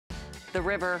the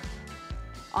river,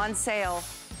 on sale.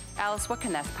 Alice, what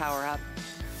can this power up?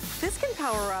 This can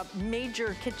power up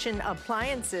major kitchen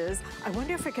appliances. I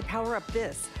wonder if it could power up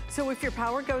this. So if your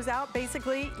power goes out,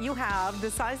 basically you have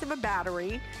the size of a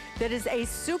battery that is a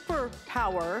super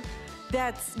power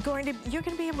that's you're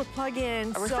gonna be able to plug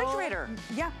in a refrigerator.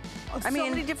 Yeah, so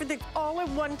many different things all at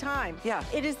one time. Yeah.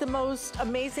 It is the most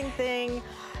amazing thing.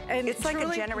 And it's like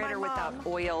a generator without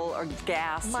oil or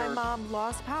gas. My mom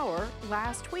lost power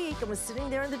last week and was sitting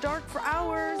there in the dark for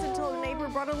hours until a neighbor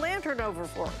brought a lantern over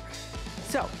for her.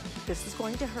 So this is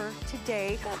going to her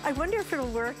today. I wonder if it'll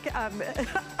work.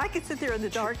 I could sit there in the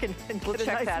dark and we'll get a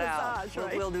check nice that massage, out.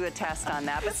 right? We'll do a test on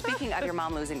that. But speaking of your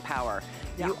mom losing power,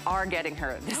 you are getting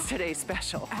her this today's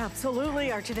special.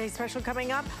 Absolutely, our today's special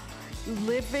coming up.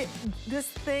 Live it. This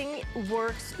thing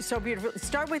works so beautifully.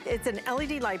 Start with, it's an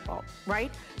LED light bulb,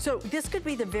 right? So this could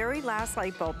be the very last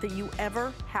light bulb that you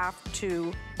ever have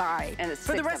to buy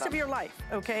for the rest of your life,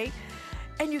 okay?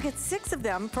 And you get 6 of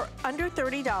them for under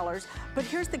 $30. But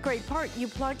here's the great part.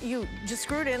 You just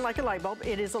screw it in like a light bulb.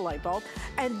 It is a light bulb.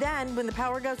 And then when the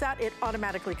power goes out, it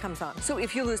automatically comes on. So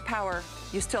if you lose power,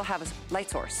 you still have a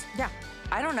light source. Yeah.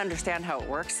 I don't understand how it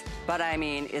works, but I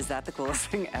mean, is that the coolest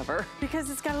thing ever? Because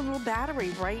it's got a little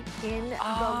battery right in the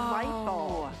light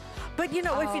bulb. But you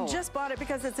know, if you just bought it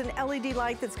because it's an LED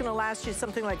light that's gonna last you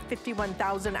something like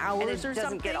 51,000 hours or something. And it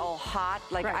doesn't get all hot.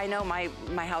 Like I know my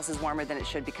house is warmer than it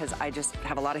should because I just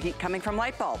have a lot of heat coming from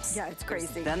light bulbs. Yeah, it's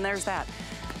crazy. Then there's that.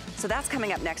 So that's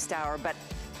coming up next hour, but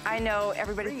I know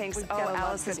everybody thinks, oh,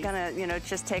 Alice is gonna, you know,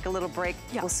 just take a little break.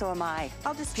 Yeah. Well, so am I.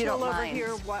 I'll just chill over here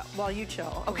while you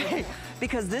chill. Okay,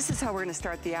 because this is how we're gonna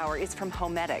start the hour. It's from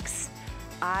Homedics.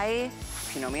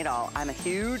 If you know me at all, I'm a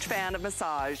huge fan of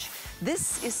massage.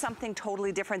 This is something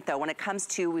totally different though. When it comes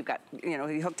to, we've got, you know,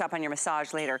 you hooked up on your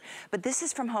massage later, but this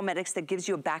is from Homedics that gives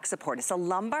you a back support. It's a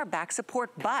lumbar back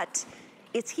support, but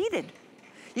it's heated.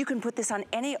 You can put this on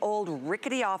any old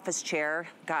rickety office chair.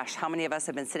 Gosh, how many of us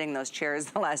have been sitting in those chairs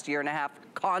the last year and a half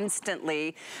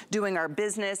constantly doing our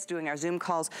business, doing our Zoom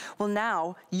calls? Well,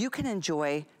 now you can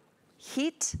enjoy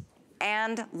heat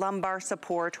and lumbar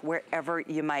support wherever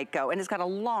you might go. And it's got a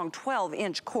long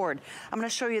 12-inch cord. I'm gonna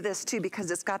show you this too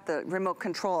because it's got the remote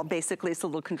control. Basically, it's a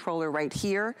little controller right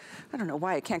here. I don't know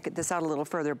why I can't get this out a little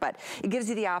further, but it gives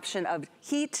you the option of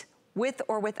heat with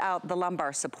or without the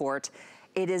lumbar support.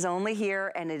 It is only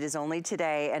here and it is only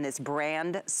today and it's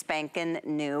brand spanking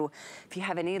new. If you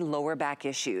have any lower back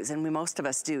issues, and most of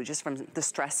us do, just from the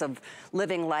stress of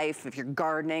living life, if you're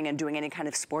gardening and doing any kind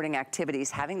of sporting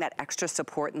activities, having that extra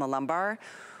support in the lumbar,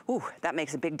 ooh, that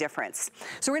makes a big difference.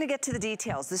 So we're gonna get to the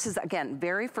details. This is, again,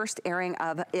 very first airing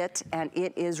of it, and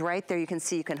it is right there. You can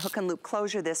see you can hook and loop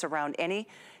closure this around any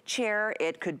chair.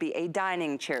 It could be a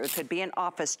dining chair. It could be an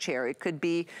office chair. It could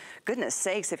be, goodness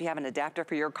sakes, if you have an adapter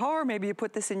for your car, maybe you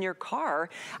put this in your car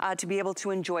to be able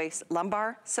to enjoy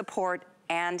lumbar support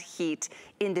and heat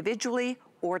individually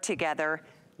or together.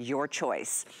 Your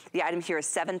choice. The item here is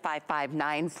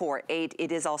 755948.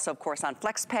 It is also, of course, on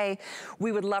FlexPay.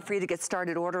 We would love for you to get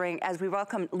started ordering as we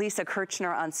welcome Lisa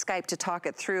Kirchner on Skype to talk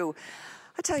it through.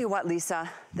 I tell you what, Lisa,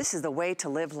 this is the way to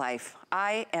live life.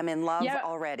 I am in love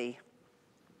already.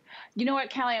 You know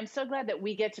what, Callie, I'm so glad that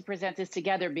we get to present this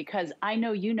together because I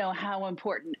know you know how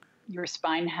important your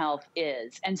spine health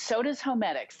is. And so does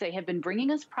Homedics. They have been bringing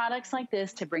us products like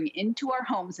this to bring into our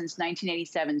homes since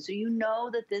 1987. So you know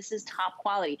that this is top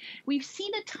quality. We've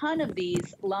seen a ton of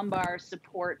these lumbar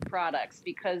support products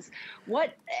because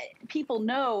what people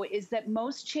know is that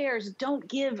most chairs don't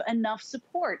give enough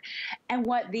support. And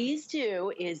what these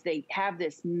do is they have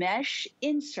this mesh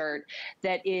insert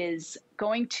that is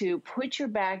going to put your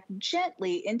back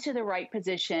gently into the right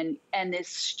position, and this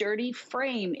sturdy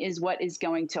frame is what is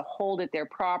going to hold it there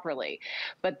properly.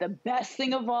 But the best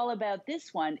thing of all about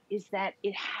this one is that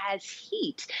it has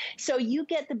heat. So you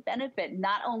get the benefit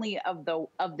not only of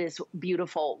this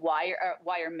beautiful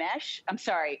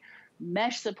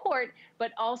mesh support,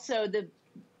 but also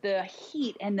the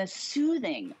heat and the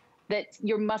soothing that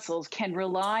your muscles can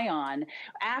rely on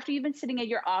after you've been sitting at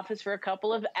your office for a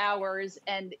couple of hours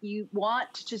and you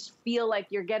want to just feel like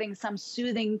you're getting some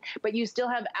soothing, but you still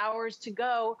have hours to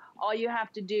go. All you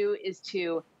have to do is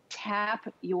to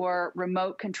tap your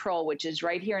remote control, which is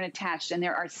right here and attached. And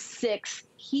there are 6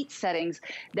 heat settings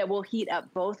that will heat up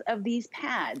both of these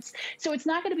pads. So it's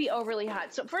not going to be overly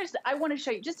hot. So first, I want to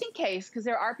show you, just in case, because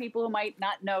there are people who might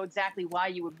not know exactly why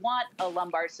you would want a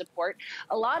lumbar support.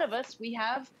 A lot of us, we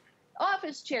have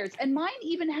office chairs, and mine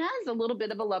even has a little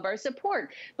bit of a lumbar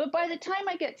support. But by the time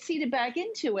I get seated back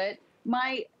into it,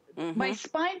 my my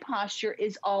spine posture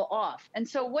is all off. And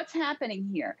so what's happening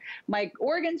here? My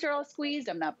organs are all squeezed.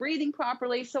 I'm not breathing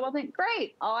properly. So I'll think,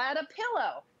 great, I'll add a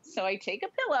pillow. So I take a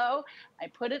pillow, I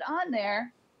put it on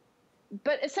there,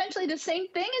 but essentially the same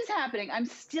thing is happening. I'm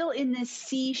still in this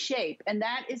C shape. And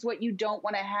that is what you don't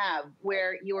want to have,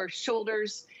 where your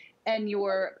shoulders and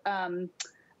your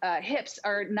hips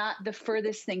are not the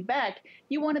furthest thing back.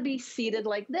 You want to be seated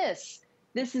like this.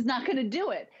 This is not going to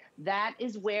do it. That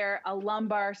is where a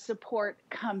lumbar support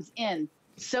comes in.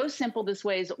 So simple. This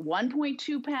weighs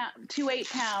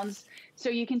 1.28 pounds. So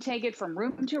you can take it from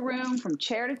room to room, from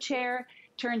chair to chair,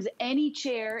 turns any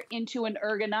chair into an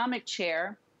ergonomic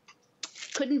chair.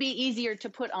 Couldn't be easier to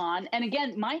put on. And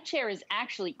again, my chair is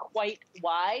actually quite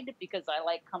wide because I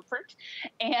like comfort.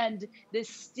 And this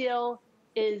still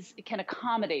can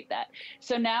accommodate that.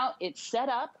 So now it's set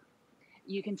up.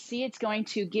 You can see it's going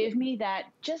to give me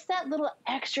just that little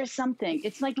extra something.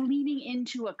 It's like leaning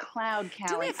into a cloud, Callie.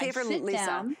 Do me a favor,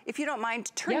 Lisa, if you don't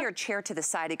mind, turn your chair to the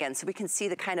side again so we can see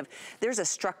the there's a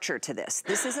structure to this.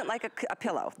 This isn't like a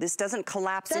pillow. This doesn't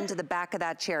collapse into the back of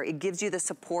that chair. It gives you the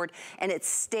support and it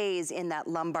stays in that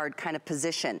lumbar kind of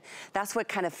position. That's what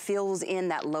kind of fills in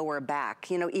that lower back.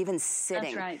 You know, even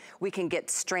sitting, we can get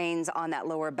strains on that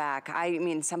lower back. I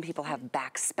mean, some people have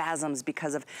back spasms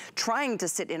because of trying to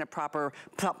sit in a proper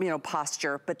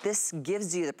posture, but this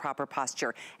gives you the proper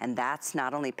posture. And that's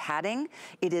not only padding,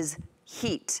 it is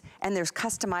heat. And there's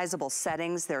customizable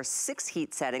settings. There's 6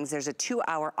 heat settings. There's a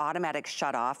 2-hour automatic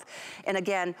shut off. And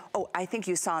again, I think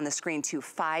you saw on the screen too,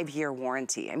 5-year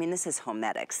warranty. I mean, this is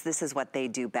Homedics. This is what they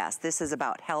do best. This is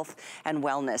about health and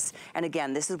wellness. And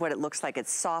again, this is what it looks like.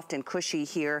 It's soft and cushy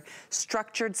here.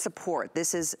 Structured support.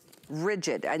 This is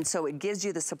rigid, and so it gives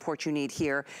you the support you need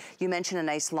here. You mentioned a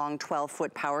nice long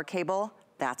 12-foot power cable.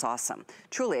 That's awesome.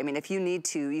 Truly, I mean, if you need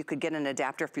to, you could get an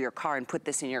adapter for your car and put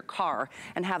this in your car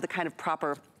and have the kind of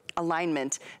proper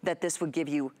alignment that this would give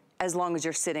you as long as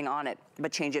you're sitting on it,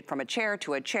 but change it from a chair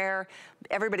to a chair.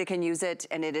 Everybody can use it,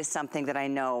 and it is something that I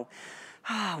know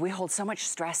we hold so much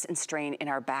stress and strain in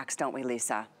our backs, don't we,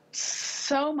 Lisa?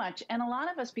 So much. And a lot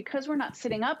of us, because we're not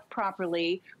sitting up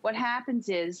properly, what happens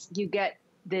is you get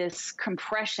this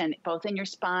compression both in your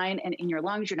spine and in your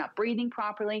lungs. You're not breathing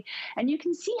properly. And you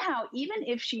can see how even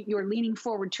if you're leaning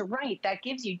forward to right, that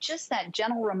gives you just that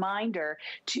gentle reminder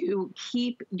to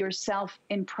keep yourself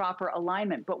in proper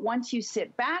alignment. But once you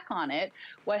sit back on it,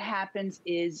 what happens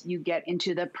is you get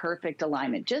into the perfect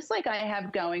alignment, just like I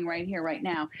have going right here, right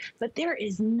now. But there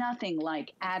is nothing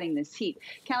like adding this heat.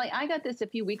 Callie, I got this a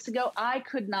few weeks ago. I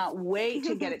could not wait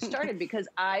to get it started because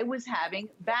I was having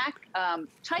back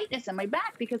tightness in my back,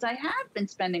 because I have been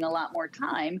spending a lot more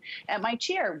time at my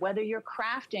chair, whether you're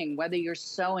crafting, whether you're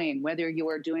sewing, whether you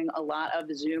are doing a lot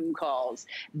of Zoom calls.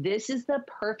 This is the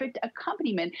perfect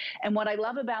accompaniment. And what I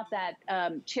love about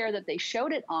that chair that they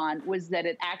showed it on was that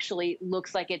it actually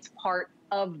looks like it's part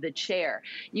of the chair.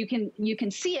 You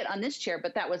can see it on this chair,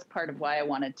 but that was part of why I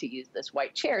wanted to use this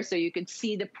white chair, so you could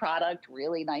see the product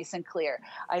really nice and clear.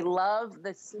 I love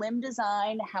the slim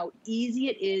design, how easy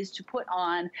it is to put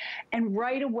on, and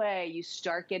right away you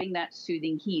start getting that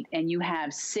soothing heat, and you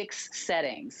have 6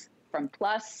 settings. From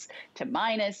plus to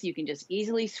minus, you can just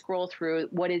easily scroll through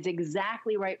what is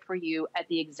exactly right for you at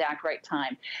the exact right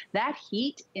time. That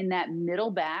heat in that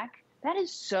middle back, that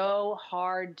is so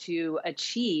hard to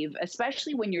achieve,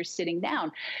 especially when you're sitting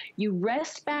down. You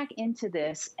rest back into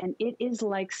this, and it is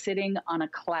like sitting on a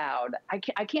cloud. I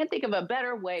can't think of a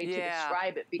better way to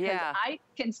describe it, because I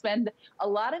can spend a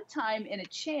lot of time in a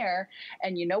chair,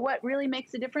 and you know what really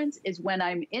makes a difference is when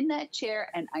I'm in that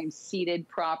chair and I'm seated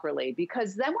properly,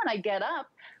 because then when I get up,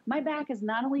 my back has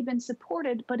not only been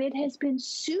supported, but it has been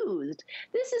soothed.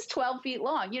 This is 12 feet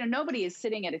long. You know, nobody is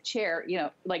sitting at a chair, you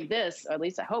know, like this, or at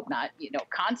least I hope not, you know,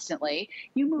 constantly.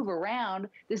 You move around.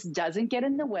 This doesn't get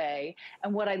in the way.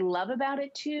 And what I love about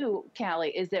it too,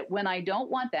 Callie, is that when I don't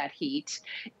want that heat,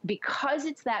 because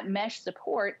it's that mesh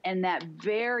support and that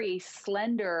very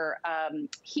slender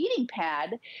heating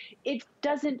pad, it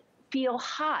doesn't feel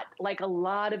hot like a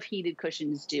lot of heated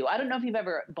cushions do. I don't know if you've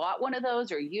ever bought one of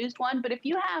those or used one, but if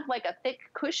you have like a thick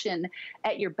cushion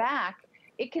at your back,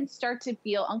 it can start to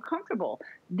feel uncomfortable.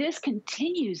 This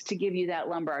continues to give you that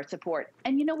lumbar support.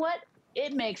 And you know what?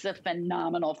 It makes a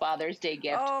phenomenal Father's Day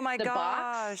gift. Oh my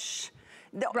gosh.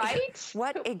 Right?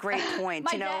 What a great point.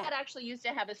 My dad actually used to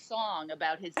have a song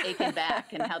about his aching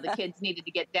back and how the kids needed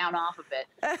to get down off of it.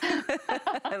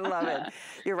 I love it.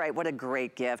 You're right. What a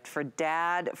great gift for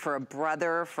dad, for a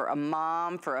brother, for a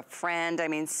mom, for a friend. I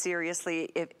mean, seriously,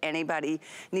 if anybody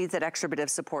needs that extra bit of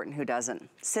support, and who doesn't?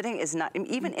 Sitting is not,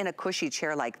 even in a cushy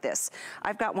chair like this.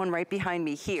 I've got one right behind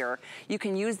me here. You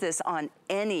can use this on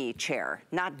any chair,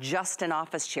 not just an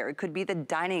office chair. It could be the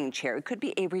dining chair. It could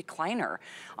be a recliner.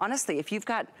 Honestly, if you've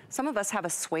got, some of us have a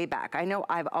sway back. I know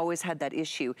I've always had that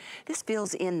issue. This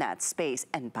fills in that space.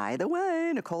 And by the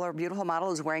way, Nicole, our beautiful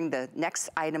model, is wearing the next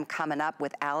item coming up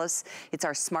with Alice. It's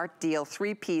our Smart Deal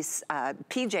 3-piece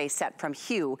PJ set from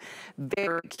Hue.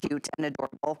 Very cute and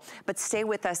adorable. But stay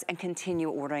with us and continue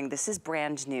ordering. This is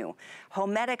brand new.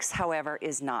 Homedics, however,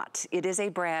 is not. It is a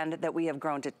brand that we have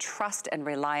grown to trust and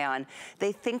rely on.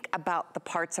 They think about the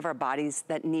parts of our bodies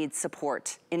that need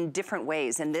support in different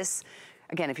ways. And this,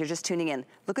 again, if you're just tuning in,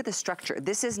 look at the structure.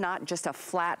 This is not just a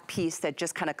flat piece that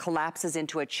just kind of collapses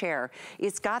into a chair.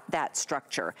 It's got that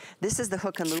structure. This is the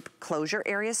hook and loop closure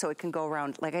area, so it can go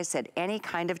around, like I said, any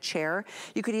kind of chair.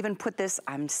 You could even put this,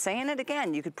 I'm saying it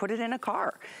again, you could put it in a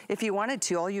car. If you wanted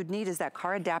to, all you'd need is that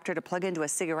car adapter to plug into a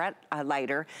cigarette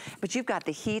lighter, but you've got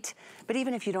the heat. But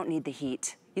even if you don't need the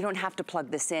heat, you don't have to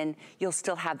plug this in. You'll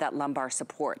still have that lumbar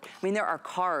support. I mean, there are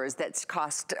cars that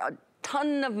cost a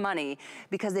ton of money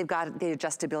because they've got the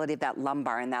adjustability of that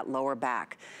lumbar and that lower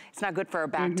back. It's not good for our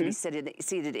back to be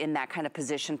seated in that kind of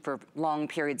position for long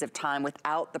periods of time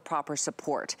without the proper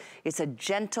support. It's a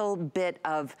gentle bit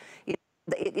of,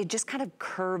 it just kind of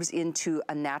curves into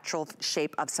a natural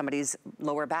shape of somebody's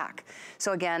lower back.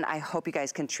 So again, I hope you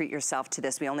guys can treat yourself to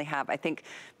this. We only have, I think,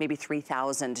 maybe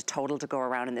 3,000 total to go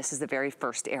around, and this is the very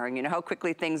first airing. You know how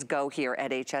quickly things go here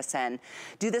at HSN.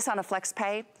 Do this on a flex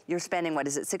pay. You're spending, what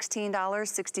is it, $16,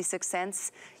 66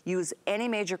 cents? Use any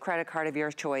major credit card of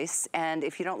your choice, and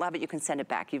if you don't love it, you can send it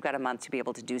back. You've got a month to be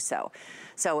able to do so.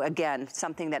 So again,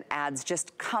 something that adds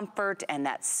just comfort and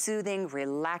that soothing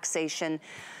relaxation.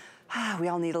 We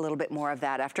all need a little bit more of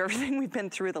that after everything we've been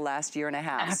through the last year and a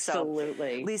half.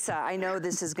 Absolutely. So, Lisa, I know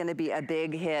this is going to be a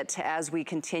big hit as we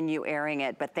continue airing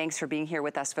it, but thanks for being here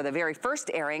with us for the very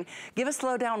first airing. Give us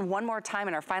Lowdown one more time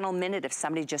in our final minute if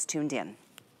somebody just tuned in.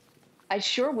 I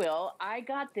sure will. I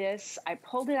got this. I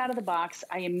pulled it out of the box.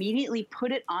 I immediately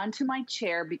put it onto my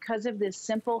chair because of this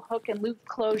simple hook and loop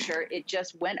closure. It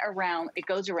just went around. It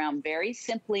goes around very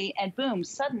simply, and boom,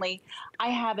 suddenly I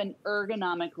have an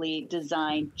ergonomically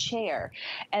designed chair.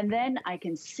 And then I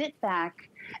can sit back,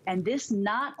 and this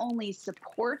not only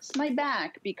supports my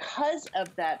back because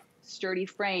of that sturdy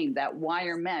frame, that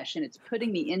wire mesh, and it's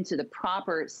putting me into the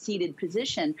proper seated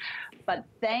position. But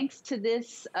thanks to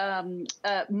this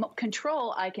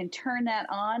control, I can turn that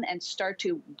on and start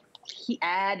to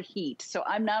add heat. So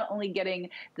I'm not only getting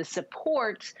the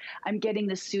support, I'm getting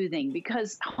the soothing,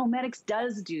 because Homedics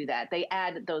does do that. They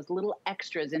add those little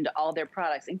extras into all their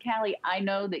products. And Callie, I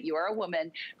know that you are a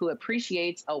woman who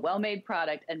appreciates a well-made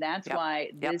product, and that's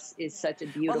why this is such a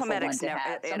beautiful one to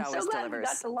have. So I'm so glad we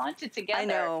got to launch it together. I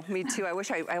know, me too.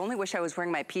 I only wish I was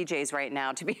wearing my PJs right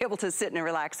now to be able to sit and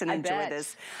relax and enjoy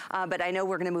this. But I know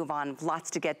we're going to move on.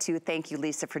 Lots to get to. Thank you,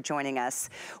 Lisa, for joining us.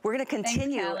 We're going to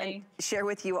continue and share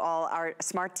with you all our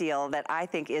smart deal that I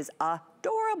think is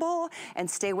adorable, and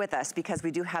stay with us because we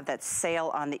do have that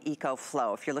sale on the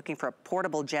EcoFlow. If you're looking for a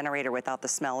portable generator without the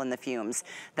smell and the fumes,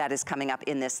 that is coming up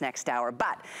in this next hour.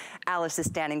 But Alice is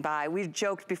standing by. We've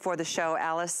joked before the show,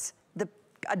 Alice, the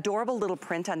adorable little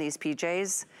print on these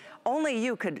PJs, only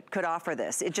you could offer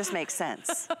this. It just makes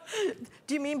sense.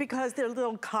 Do you mean because they're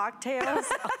little cocktails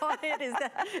on it?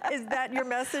 Is that your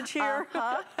message here?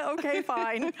 Okay,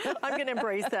 fine. I'm gonna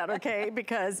embrace that, okay?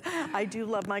 Because I do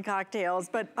love my cocktails,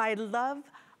 but I love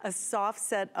a soft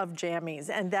set of jammies,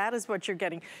 and that is what you're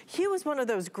getting. Hue is one of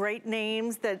those great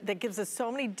names that gives us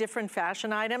so many different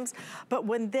fashion items, but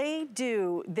when they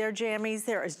do their jammies,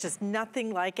 there is just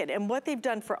nothing like it. And what they've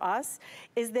done for us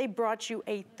is they brought you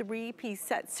a 3-piece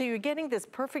set. So you're getting this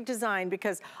perfect design,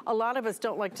 because a lot of us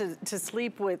don't like to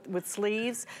sleep with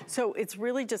sleeves, so it's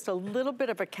really just a little bit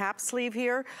of a cap sleeve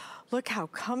here. Look how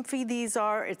comfy these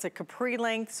are. It's a capri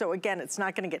length, so again, it's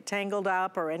not gonna get tangled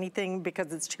up or anything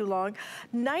because it's too long.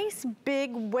 Nice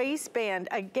big waistband,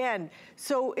 again,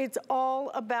 so it's all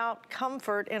about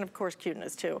comfort and of course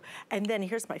cuteness too. And then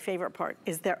here's my favorite part,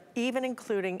 is they're even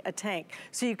including a tank.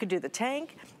 So you could do the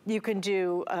tank, you can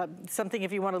do something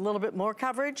if you want a little bit more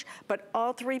coverage, but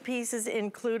all 3 pieces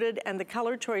included, and the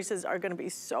color choices are gonna be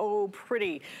so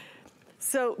pretty.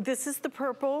 So this is the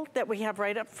purple that we have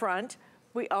right up front.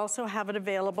 We also have it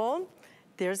available.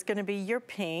 There's gonna be your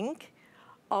pink.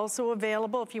 also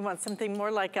available if you want something more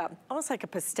like almost like a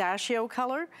pistachio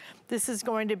color. This is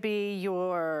going to be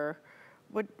your,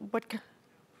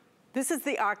 this is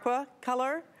the aqua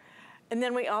color. And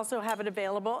then we also have it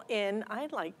available in, I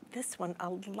like this one a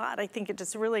lot. I think it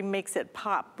just really makes it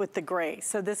pop with the gray.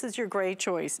 So this is your gray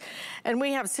choice. And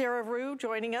we have Sarah Rue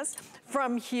joining us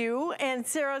from Hue. And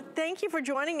Sarah, thank you for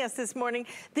joining us this morning.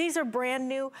 These are brand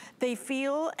new. They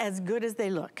feel as good as they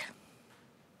look.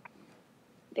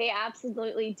 They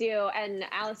absolutely do. And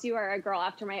Alice, you are a girl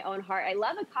after my own heart. I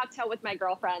love a cocktail with my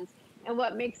girlfriends. And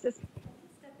what makes this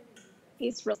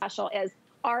piece real special is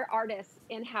our artists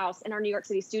in-house in our New York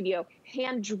City studio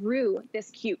hand drew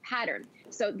this cute pattern.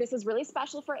 So this is really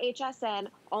special for HSN.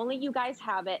 Only you guys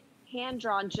have it, hand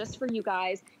drawn just for you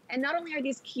guys. And not only are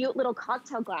these cute little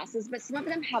cocktail glasses, but some of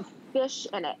them have fish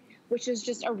in it, which is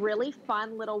just a really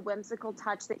fun little whimsical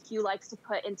touch that Hue likes to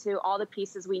put into all the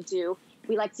pieces we do.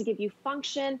 We like to give you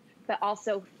function, but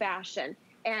also fashion.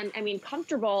 And I mean,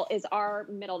 comfortable is our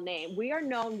middle name. We are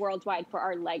known worldwide for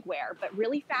our leg wear, but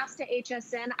really fast to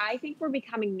HSN, I think we're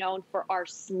becoming known for our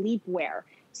sleepwear.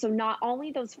 So not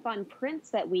only those fun prints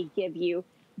that we give you,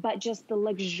 but just the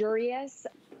luxurious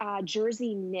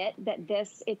jersey knit that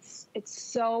it's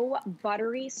so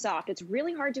buttery soft. It's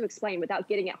really hard to explain without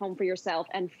getting it home for yourself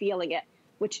and feeling it,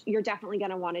 which you're definitely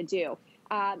gonna wanna do.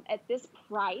 At this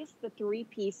price, the 3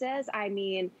 pieces, I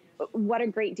mean, what a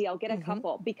great deal. Get a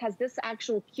couple, because this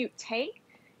actual cute tank,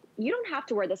 you don't have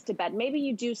to wear this to bed. Maybe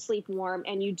you do sleep warm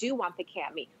and you do want the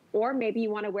cami, or maybe you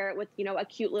want to wear it with, you know, a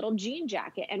cute little jean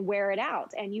jacket and wear it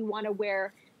out, and you want to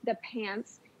wear the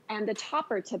pants and the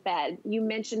topper to bed. You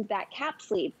mentioned that cap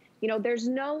sleeve. You know, there's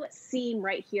no seam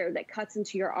right here that cuts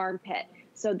into your armpit.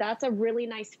 So that's a really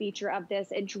nice feature of this.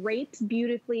 It drapes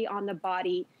beautifully on the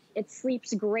body. It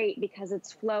sleeps great because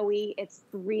it's flowy, it's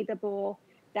breathable.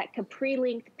 That capri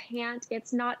length pant,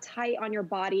 it's not tight on your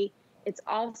body. It's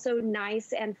also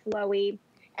nice and flowy.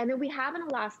 And then we have an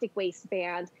elastic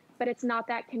waistband, but it's not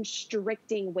that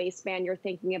constricting waistband you're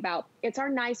thinking about. It's our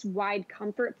nice wide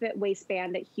comfort fit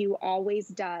waistband that Hue always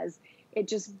does. It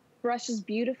just brushes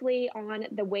beautifully on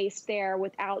the waist there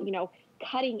without, you know,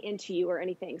 cutting into you or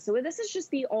anything. So this is just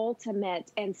the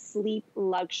ultimate and sleep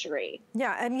luxury.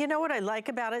 Yeah, and you know what I like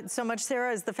about it so much,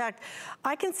 Sarah, is the fact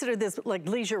I consider this like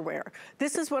leisure wear.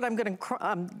 This is what I'm gonna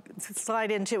slide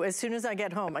into as soon as I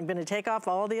get home. I'm gonna take off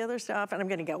all the other stuff and I'm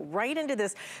gonna go right into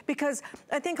this, because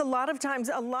I think a lot of times,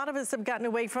 a lot of us have gotten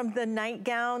away from the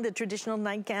nightgown, the traditional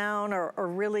nightgown, or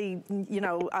really, you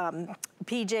know,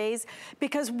 PJs,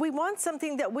 because we want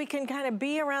something that we can kind of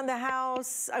be around the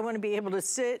house. I want to be able to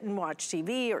sit and watch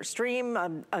TV or stream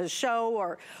a show,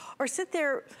 or sit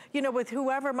there, you know, with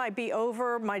whoever might be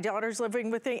over. My daughter's living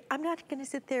with me. I'm not going to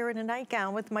sit there in a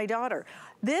nightgown with my daughter.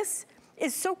 This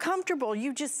is so comfortable.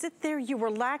 You just sit there, you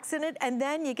relax in it, and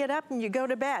then you get up and you go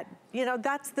to bed. You know,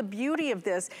 that's the beauty of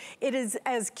this. It is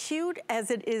as cute as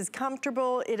it is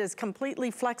comfortable. It is completely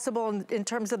flexible in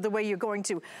terms of the way you're going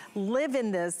to live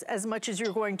in this as much as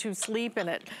you're going to sleep in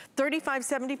it.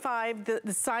 $35.75,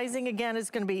 the sizing again is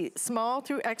gonna be small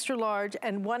through extra large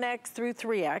and 1X through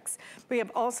 3X. We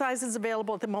have all sizes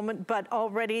available at the moment, but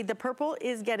already the purple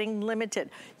is getting limited.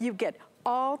 You get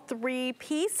all 3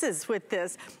 pieces with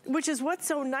this, which is what's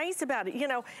so nice about it. You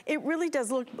know, it really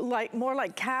does look like more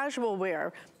like casual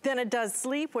wear than it does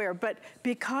sleepwear, but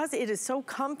because it is so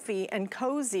comfy and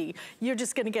cozy, you're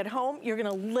just gonna get home, you're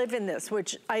gonna live in this,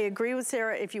 which I agree with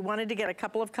Sarah. If you wanted to get a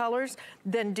couple of colors,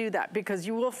 then do that, because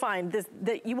you will find this,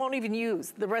 that you won't even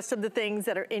use the rest of the things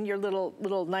that are in your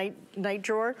little night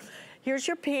drawer. Here's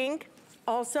your pink,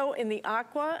 also in the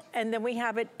aqua, and then we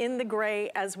have it in the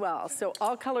gray as well. So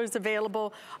all colors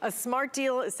available. A smart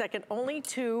deal is second only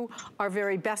to our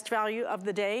very best value of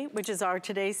the day, which is our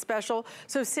today's special.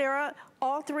 So Sarah,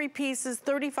 all 3 pieces,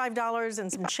 $35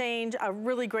 and some change. A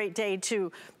really great day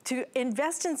to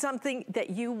invest in something that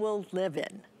you will live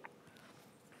in.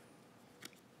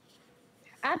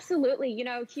 Absolutely. You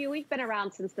know, Hue, we've been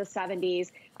around since the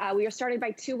 70s. We were started by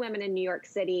 2 women in New York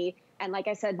City. And like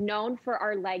I said, known for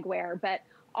our leg wear, but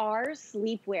our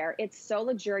sleepwear, it's so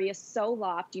luxurious, so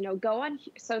loft. You know,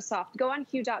 so soft. Go on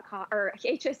Hue.com or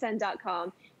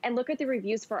HSN.com and look at the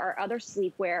reviews for our other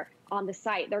sleepwear on the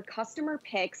site. They're customer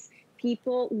picks.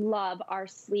 People love our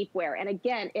sleepwear. And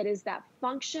again, it is that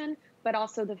function, but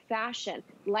also the fashion.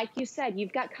 Like you said,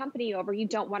 you've got company over, you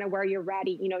don't want to wear your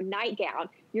ratty, you know, nightgown.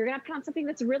 You're going to put on something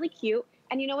that's really cute.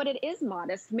 And you know what? It is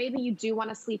modest. Maybe you do want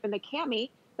to sleep in the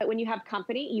cami, but when you have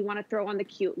company, you want to throw on the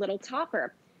cute little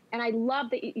topper. And I love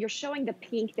that you're showing the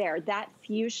pink there. That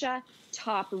fuchsia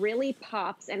top really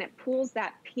pops and it pulls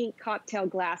that pink cocktail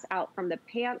glass out from the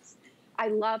pants. I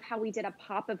love how we did a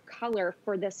pop of color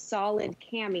for this solid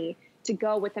cami to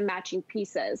go with the matching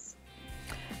pieces.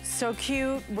 So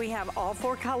cute. We have all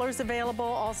 4 colors available,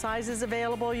 all sizes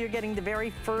available. You're getting the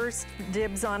very first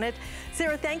dibs on it.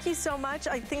 Sarah, thank you so much.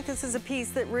 I think this is a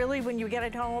piece that really, when you get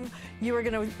it home, you are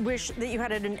gonna wish that you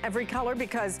had it in every color,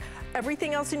 because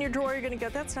everything else in your drawer, you're gonna go,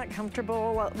 that's not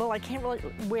comfortable. Well, I can't really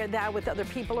wear that with other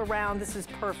people around. This is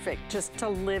perfect just to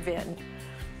live in.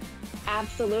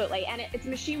 Absolutely. And it's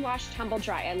machine wash, tumble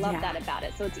dry. I love that about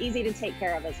it. So it's easy to take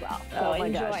care of as well. So oh my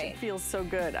enjoy. Gosh, it feels so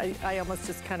good. I almost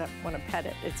just kind of want to pet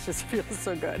it. It just feels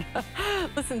so good.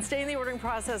 Listen, stay in the ordering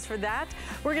process for that.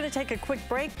 We're going to take a quick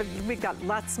break, but we've got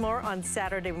lots more on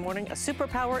Saturday morning. A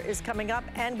superpower is coming up,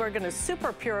 and we're going to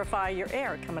super purify your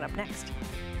air coming up next.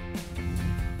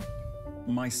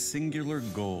 My singular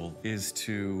goal is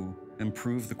to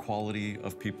improve the quality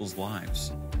of people's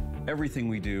lives. Everything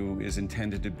we do is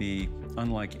intended to be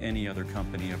unlike any other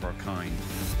company of our kind.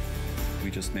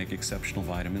 We just make exceptional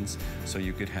vitamins so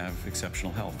you could have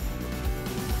exceptional health.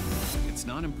 It's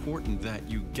not important that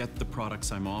you get the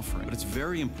products I'm offering, but it's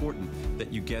very important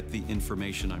that you get the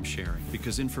information I'm sharing,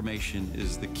 because information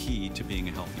is the key to being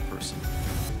a healthy person.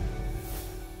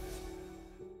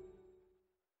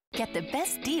 Get the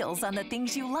best deals on the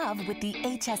things you love with the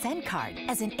HSN card.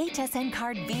 As an HSN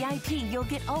card VIP, you'll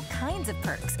get all kinds of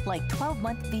perks, like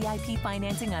 12-month VIP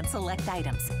financing on select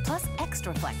items, plus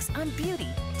extra flex on beauty,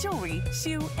 jewelry,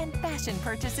 shoe, and fashion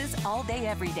purchases all day,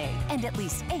 every day. And at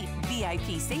least 8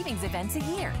 VIP savings events a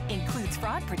year. Includes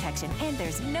fraud protection, and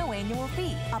there's no annual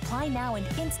fee. Apply now and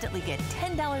instantly get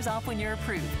 $10 off when you're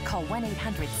approved. Call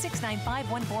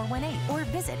 1-800-695-1418 or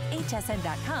visit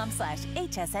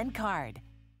hsn.com/HSN card.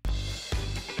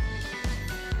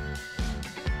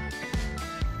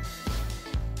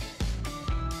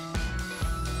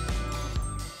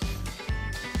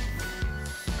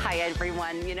 Hi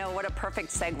everyone, you know what a perfect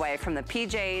segue from the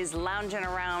PJs lounging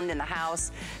around in the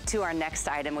house to our next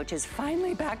item, which is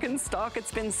finally back in stock.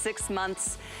 It's been 6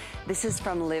 months. This is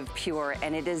from Live Pure,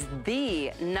 and it is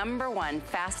the #1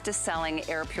 fastest selling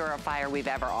air purifier we've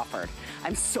ever offered.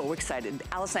 I'm so excited.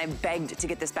 Alice and I have begged to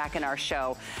get this back in our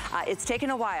show. It's taken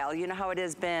a while. You know how it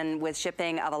has been with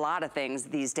shipping of a lot of things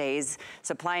these days.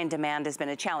 Supply and demand has been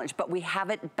a challenge, but we have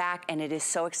it back, and it is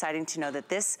so exciting to know that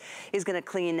this is gonna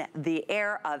clean the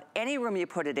air of any room you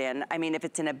put it in. I mean, if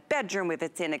it's in a bedroom, if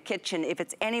it's in a kitchen, if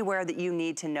it's anywhere that you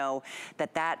need to know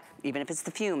that, even if it's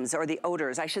the fumes or the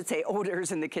odors, I should say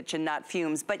odors in the kitchen, not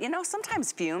fumes, but you know,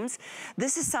 sometimes fumes.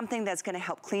 This is something that's gonna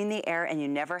help clean the air, and you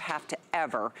never have to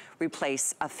ever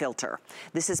replace a filter.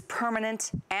 This is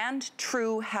permanent and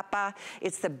true HEPA.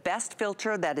 It's the best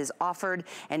filter that is offered,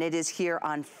 and it is here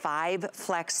on 5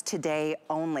 Flex today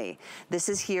only. This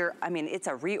is here, I mean, it's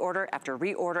a reorder after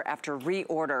reorder after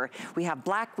reorder. We have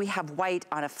black, we have white.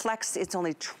 On a Flex, it's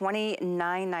only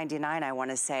 $29.99, I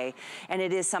wanna say, and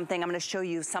it is something, I'm gonna show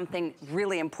you something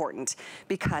really important,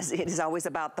 because it is always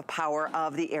about the power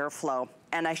of the airflow.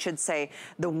 And I should say,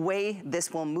 the way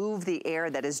this will move the air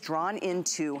that is drawn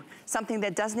into something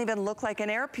that doesn't even look like an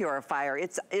air purifier.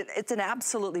 It's an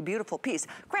absolutely beautiful piece.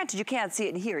 Granted, you can't see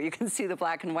it in here. You can see the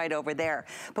black and white over there.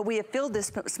 But we have filled this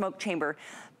smoke chamber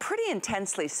pretty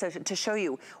intensely, so to show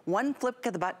you one flick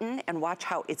of the button, and watch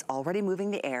how it's already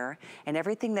moving the air, and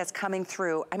everything that's coming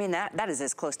through, I mean, that is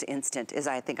as close to instant as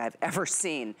I think I've ever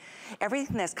seen.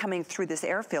 Everything that's coming through this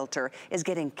air filter is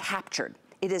getting captured.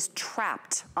 It is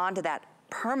trapped onto that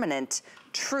permanent,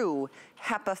 true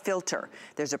HEPA filter.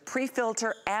 There's a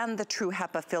pre-filter and the true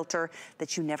HEPA filter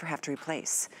that you never have to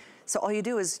replace. So all you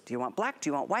do is, do you want black? Do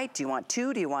you want white? Do you want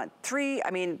 2? Do you want 3?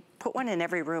 I mean, put one in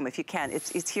every room if you can.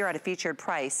 It's here at a featured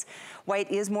price. White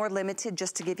is more limited,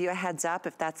 just to give you a heads up,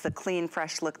 if that's the clean,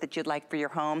 fresh look that you'd like for your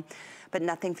home. But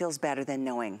nothing feels better than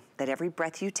knowing that every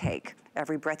breath you take,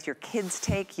 every breath your kids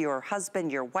take, your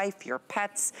husband, your wife, your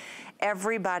pets,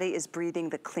 everybody is breathing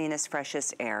the cleanest,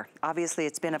 freshest air. Obviously,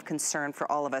 it's been of concern for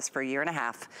all of us for a year and a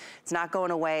half. It's not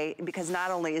going away, because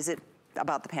not only is it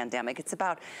about the pandemic, it's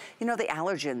about, you know, the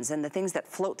allergens and the things that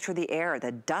float through the air,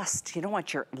 the dust. You don't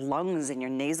want your lungs and your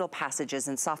nasal passages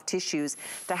and soft tissues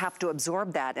to have to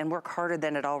absorb that and work harder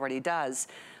than it already does.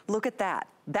 Look at that.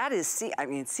 That is,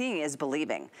 seeing is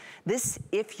believing. This,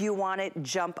 if you want it,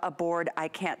 jump aboard. I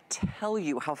can't tell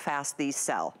you how fast these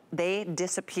sell. They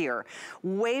disappear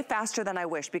way faster than I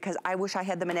wish, because I wish I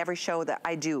had them in every show that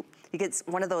I do. It's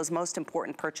one of those most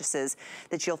important purchases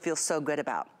that you'll feel so good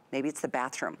about. Maybe it's the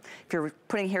bathroom. If you're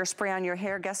putting hairspray on your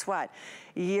hair, guess what?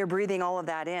 You're breathing all of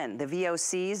that in. The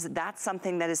VOCs, that's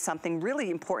something that is something really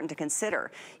important to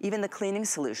consider. Even the cleaning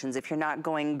solutions, if you're not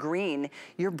going green,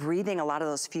 you're breathing a lot of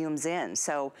those fumes in.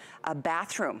 So a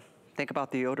bathroom, think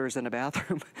about the odors in a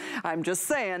bathroom. I'm just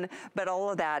saying, but all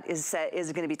of that is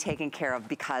gonna be taken care of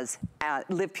because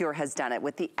Live Pure has done it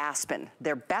with the Aspen.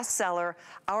 Their bestseller,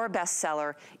 our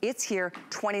bestseller. It's here,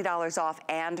 $20 off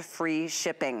and free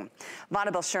shipping.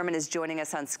 Vonabelle Sherman is joining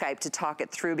us on Skype to talk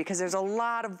it through because there's a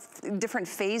lot of different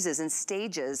phases and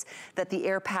stages that the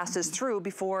air passes through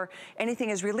before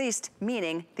anything is released,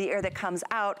 meaning the air that comes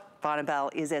out, Vonabelle,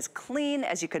 is as clean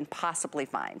as you can possibly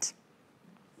find.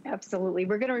 Absolutely.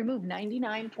 We're going to remove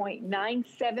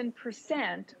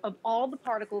 99.97% of all the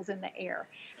particles in the air.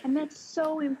 And that's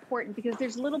so important because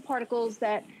there's little particles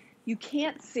that you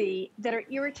can't see that are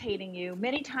irritating you.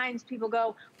 Many times people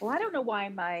go, well, I don't know why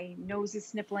my nose is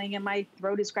sniffling and my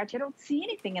throat is scratchy. I don't see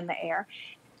anything in the air.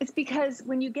 It's because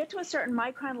when you get to a certain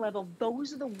micron level,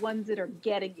 those are the ones that are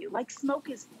getting you. Like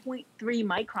smoke is 0.3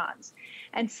 microns.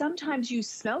 And sometimes you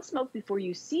smell smoke before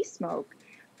you see smoke.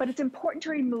 But it's important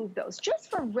to remove those, just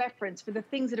for reference for the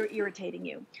things that are irritating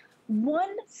you.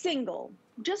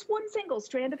 Just one single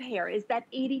strand of hair is that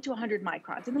 80 to 100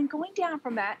 microns. And then going down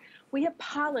from that, we have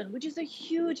pollen, which is a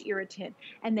huge irritant.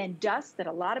 And then dust that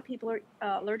a lot of people are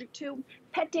allergic to,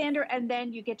 pet dander, and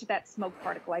then you get to that smoke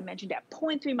particle I mentioned at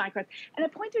 0.3 microns. And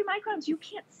at 0.3 microns, you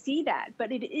can't see that,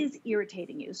 but it is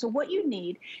irritating you. So what you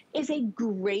need is a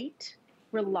great,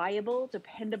 reliable,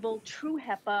 dependable, true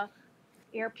HEPA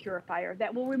air purifier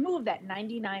that will remove that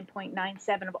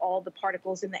 99.97 of all the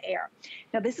particles in the air.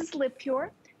 Now this is Live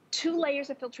Pure, 2 layers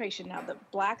of filtration. Now the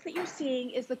black that you're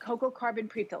seeing is the cocoa carbon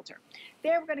pre-filter.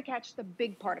 There we're going to catch the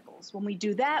big particles. When we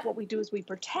do that, what we do is we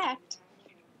protect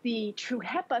the true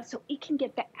HEPA so it can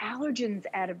get the allergens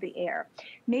out of the air.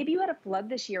 Maybe you had a flood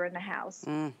this year in the house.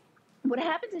 What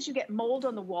happens is you get mold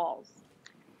on the walls,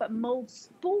 but mold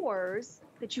spores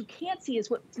that you can't see is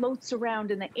what floats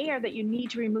around in the air that you need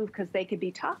to remove because they could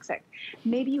be toxic.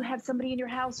 Maybe you have somebody in your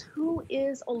house who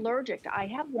is allergic. I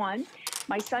have one,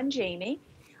 my son Jamie,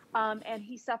 and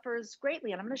he suffers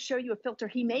greatly. And I'm going to show you a filter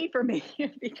he made for me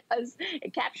because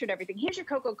it captured everything. Here's your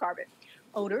cocoa carbon.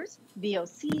 Odors,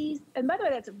 VOCs, and by the way,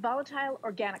 that's volatile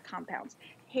organic compounds,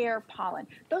 hair, pollen.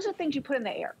 Those are things you put in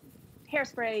the air.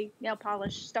 Hairspray, nail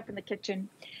polish, stuff in the kitchen.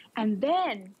 And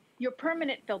then your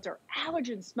permanent filter,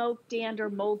 allergen, smoke, dander,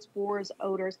 mold spores,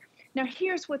 odors. Now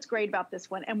here's what's great about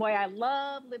this one and why I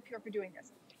love Live Pure for doing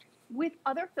this. With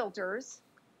other filters,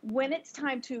 when it's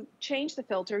time to change the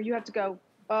filter, you have to go,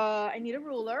 I need a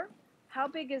ruler. How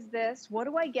big is this? What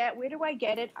do I get? Where do I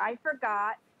get it? I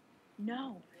forgot.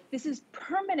 No, this is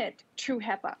permanent true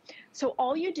HEPA. So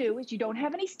all you do is you don't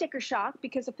have any sticker shock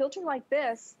because a filter like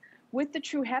this with the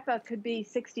true HEPA could be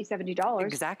 $60, $70.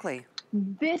 Exactly.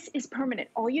 This is permanent.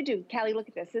 All you do, Callie, look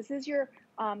at this. This is your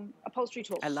upholstery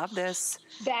tool. I love this.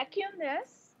 Vacuum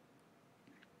this.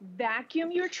 Vacuum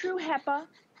your true HEPA,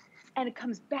 and it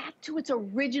comes back to its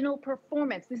original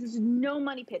performance. This is no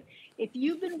money pit. If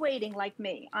you've been waiting like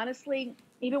me, honestly,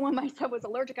 even when my son was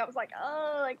allergic, I was like,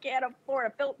 oh, I can't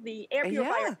afford the air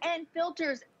purifier and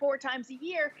filters 4 times a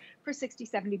year for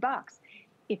 $60, $70.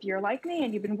 If you're like me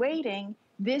and you've been waiting,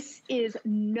 this is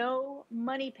no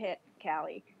money pit,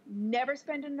 Callie. Never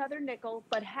spend another nickel,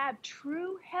 but have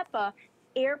true HEPA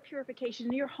air purification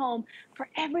in your home for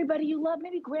everybody you love.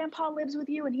 Maybe grandpa lives with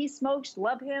you and he smokes,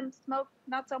 love him, smoke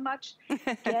not so much.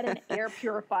 Get an air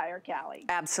purifier, Callie.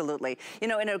 Absolutely. You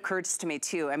know, and it occurs to me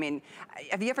too, I mean,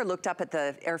 have you ever looked up at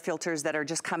the air filters that are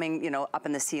just coming, you know, up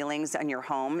in the ceilings in your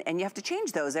home, and you have to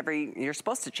change those you're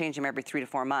supposed to change them every 3 to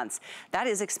 4 months. That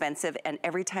is expensive, and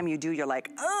every time you do, you're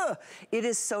like, ugh, it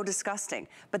is so disgusting.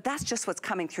 But that's just what's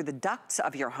coming through the ducts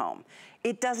of your home.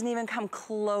 It doesn't even come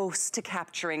close to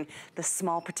capturing the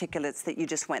small particulates that you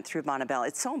just went through, Vonabelle.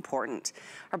 It's so important.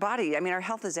 Our body, I mean, our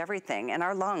health is everything, and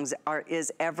our lungs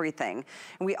is everything.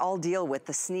 And we all deal with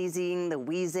the sneezing, the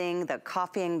wheezing, the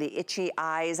coughing, the itchy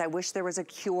eyes. I wish there was a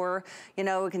cure. You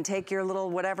know, you can take your little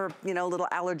whatever, you know, little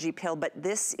allergy pill, but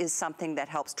this is something that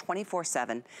helps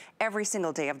 24/7, every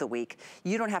single day of the week.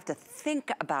 You don't have to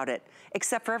think about it,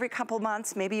 except for every couple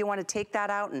months, maybe you want to take that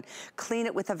out and clean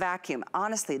it with a vacuum.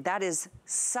 Honestly, that is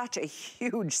such a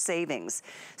huge savings.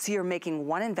 So you're making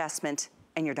one investment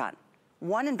and you're done.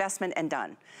 One investment and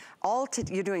done. All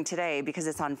you're doing today, because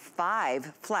it's on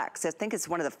 5 Flex, I think it's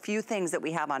one of the few things that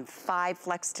we have on 5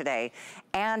 Flex today,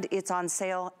 and it's on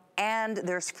sale, and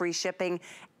there's free shipping,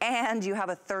 and you have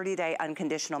a 30-day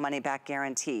unconditional money-back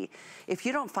guarantee. If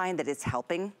you don't find that it's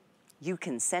helping, you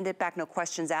can send it back, no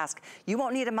questions asked. You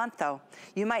won't need a month though.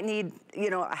 You might need, you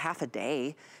know, a half a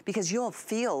day, because you'll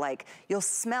feel like, you'll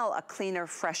smell a cleaner,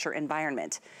 fresher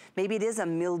environment. Maybe it is a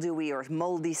mildewy or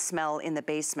moldy smell in the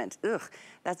basement. Ugh,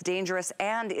 that's dangerous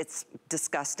and it's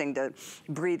disgusting to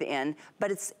breathe in,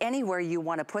 but it's anywhere you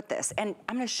wanna put this. And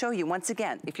I'm gonna show you once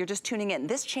again, if you're just tuning in,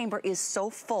 this chamber is so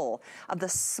full of the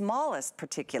smallest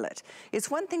particulate. It's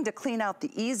one thing to clean out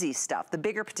the easy stuff, the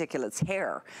bigger particulates,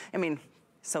 hair. I mean,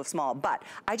 so small, but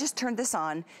I just turned this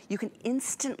on. You can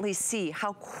instantly see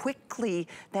how quickly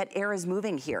that air is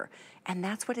moving here. And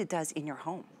that's what it does in your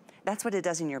home. That's what it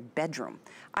does in your bedroom.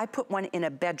 I put one in a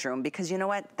bedroom because you know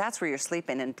what? That's where you're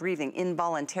sleeping and breathing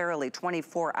involuntarily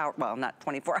 24 hours, well, not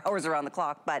 24 hours around the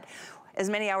clock, but as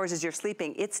many hours as you're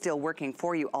sleeping, it's still working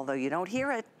for you, although you don't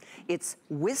hear it. It's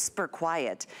whisper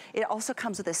quiet. It also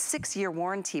comes with a 6-year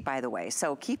warranty, by the way,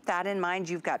 so keep that in mind.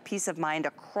 You've got peace of mind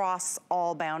across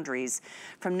all boundaries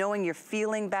from knowing you're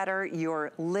feeling better,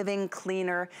 you're living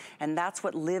cleaner, and that's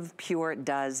what Live Pure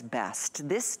does best.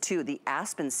 This too, the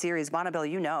Aspen series, Bonneville,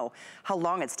 you know how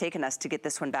long it's taken us to get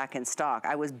this one back in stock.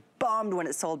 I was bummed when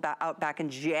it sold out back in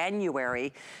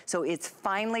January, so it's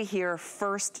finally here,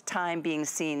 first time being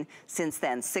seen since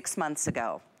then, 6 months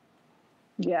ago.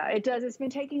 Yeah, it does. It's been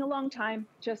taking a long time,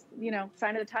 just, you know,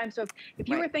 sign of the time. So if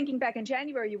you were thinking back in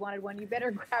January you wanted one, you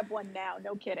better grab one now,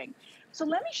 no kidding. So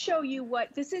let me show you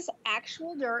what, this is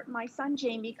actual dirt my son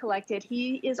Jamie collected.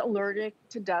 He is allergic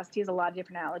to dust. He has a lot of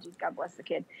different allergies, God bless the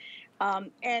kid.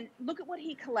 And look at what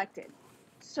he collected.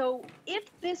 So if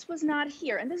this was not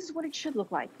here, and this is what it should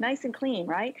look like, nice and clean,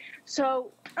 right? So,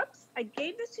 oops, I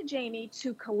gave this to Jamie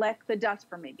to collect the dust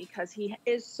for me because he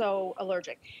is so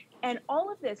allergic. And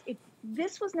all of this, if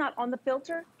this was not on the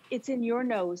filter, it's in your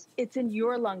nose, it's in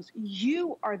your lungs.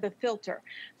 You are the filter.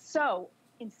 So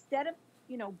instead of,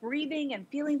 you know, breathing and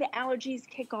feeling the allergies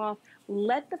kick off,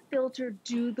 let the filter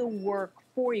do the work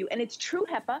for you. And it's true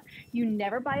HEPA. You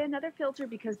never buy another filter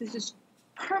because this is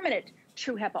permanent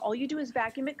true HEPA. All you do is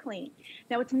vacuum it clean.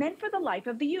 Now it's meant for the life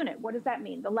of the unit. What does that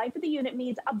mean? The life of the unit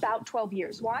means about 12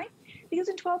 years. Why? Because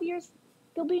in 12 years,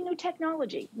 there'll be new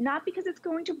technology, not because it's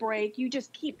going to break. You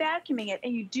just keep vacuuming it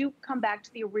and you do come back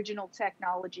to the original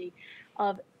technology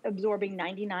of absorbing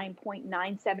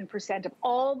 99.97% of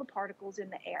all the particles in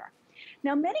the air.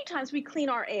 Now, many times we clean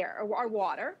our air or our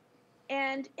water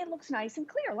and it looks nice and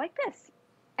clear like this.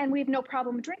 And we have no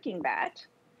problem drinking that.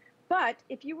 But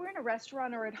if you were in a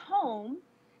restaurant or at home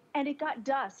and it got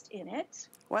dust in it.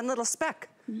 One little speck.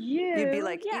 You'd be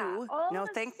like, ew, no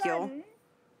thank you.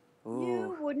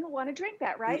 You wouldn't want to drink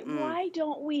that, right? Why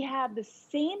don't we have the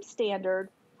same standard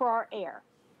for our air?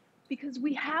 Because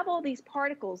we have all these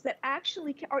particles that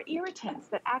actually are irritants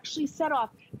that actually set off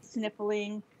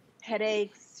sniffling,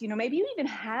 headaches, you know, maybe you even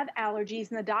have allergies,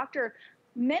 and the doctor,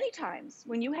 many times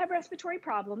when you have respiratory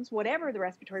problems, whatever the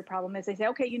respiratory problem is, they say,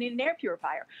 okay, you need an air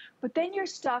purifier. But then you're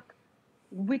stuck,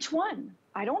 which one?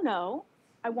 I don't know.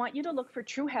 I want you to look for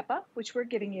true HEPA, which we're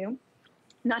giving you.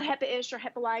 Not HEPA-ish or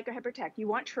HEPA-like or HEPA-Protect. You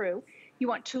want true. You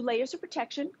want 2 layers of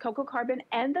protection, cocoa carbon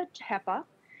and the HEPA.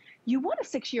 You want a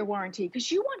 6-year warranty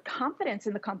because you want confidence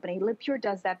in the company. Live Pure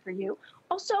does that for you.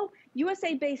 Also,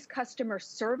 USA-based customer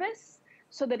service,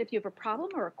 so that if you have a problem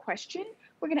or a question,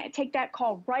 we're going to take that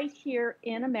call right here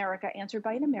in America, answered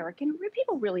by an American.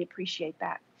 People really appreciate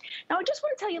that. Now, I just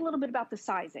want to tell you a little bit about the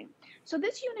sizing. So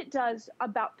this unit does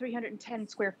about 310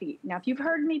 square feet. Now, if you've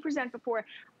heard me present before,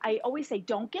 I always say,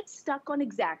 don't get stuck on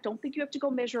exact. Don't think you have to go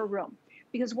measure a room.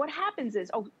 Because what happens is,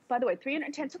 oh, by the way,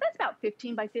 310, so that's about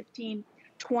 15 by 15,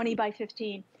 20 by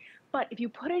 15. But if you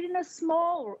put it in a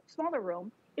smaller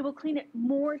room, it will clean it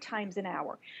more times an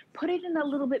hour. Put it in a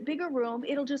little bit bigger room,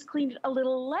 it'll just clean it a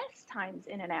little less times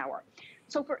in an hour.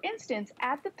 So for instance,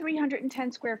 at the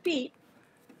 310 square feet,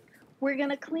 we're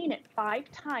gonna clean it 5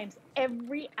 times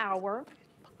every hour.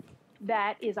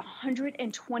 That is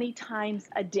 120 times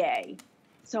a day.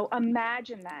 So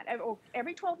imagine that,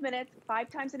 every 12 minutes, 5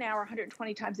 times an hour,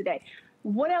 120 times a day.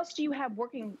 What else do you have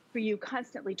working for you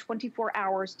constantly 24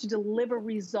 hours to deliver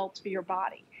results for your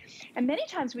body? And many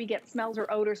times we get smells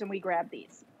or odors and we grab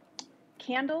these.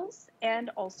 Candles and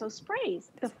also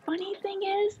sprays. The funny thing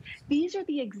is, these are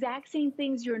the exact same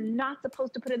things you're not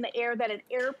supposed to put in the air that an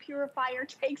air purifier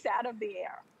takes out of the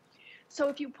air. So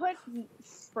if you put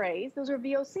sprays, those are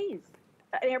VOCs.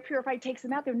 An air purifier takes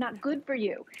them out, they're not good for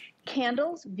you.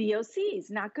 Candles, VOCs,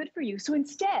 not good for you. So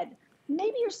instead,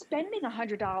 maybe you're spending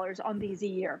 $100 on these a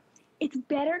year. It's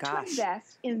better to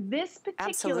invest in this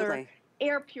particular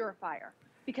air purifier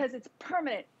because it's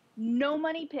permanent, no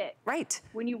money pit. Right.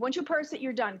 Once you purse it,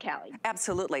 you're done, Callie.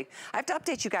 Absolutely. I have to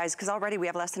update you guys because already we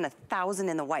have less than 1,000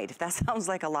 in the white. If that sounds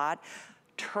like a lot,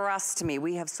 Trust me,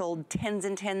 we have sold tens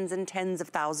and tens and tens of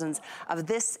thousands of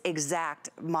this exact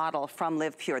model from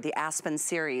Live Pure, the Aspen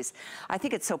series. I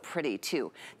think it's so pretty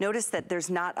too. Notice that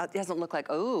there's not, it doesn't look like,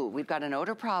 oh, we've got an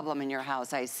odor problem in your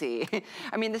house, I see.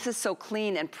 I mean, this is so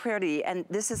clean and pretty, and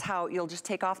this is how you'll just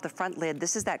take off the front lid.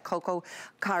 This is that cocoa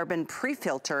carbon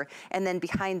pre-filter, and then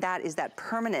behind that is that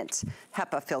permanent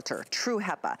HEPA filter, true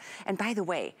HEPA. And by the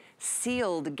way,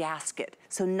 sealed gasket,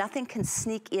 so nothing can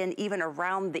sneak in even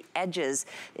around the edges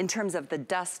in terms of the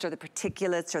dust or the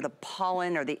particulates or the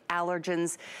pollen or the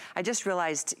allergens. I just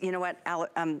realized, you know what,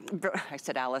 I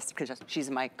said Alice because she's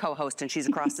my co-host and she's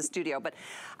across the studio, but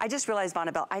I just realized,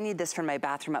 Vonabelle, I need this for my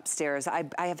bathroom upstairs. I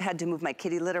have had to move my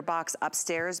kitty litter box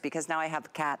upstairs because now I have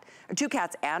two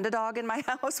cats and a dog in my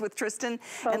house with Tristan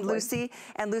and Lucy.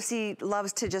 And Lucy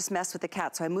loves to just mess with the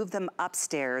cat, so I moved them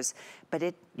upstairs. But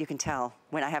you can tell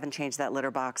when I haven't changed that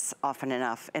litter box often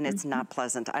enough, and it's not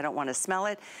pleasant. I don't want to smell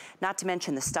it, not to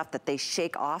mention the stuff that they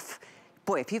shake off.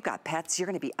 Boy, if you've got pets, you're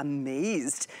gonna be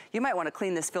amazed. You might wanna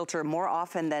clean this filter more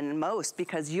often than most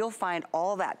because you'll find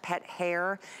all that pet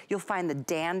hair, you'll find the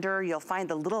dander, you'll find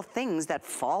the little things that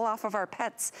fall off of our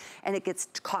pets, and it gets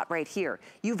caught right here.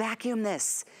 You vacuum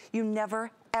this. You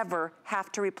never, ever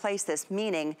have to replace this,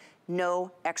 meaning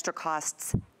no extra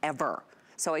costs ever.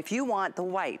 So if you want the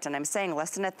white, and I'm saying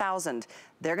less than 1,000,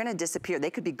 they're gonna disappear.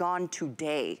 They could be gone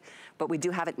today, but we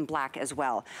do have it in black as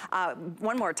well.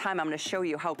 One more time, I'm gonna show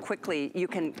you how quickly you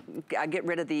can get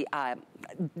rid of the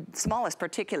smallest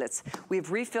particulates.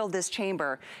 We've refilled this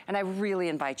chamber, and I really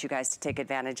invite you guys to take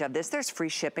advantage of this. There's free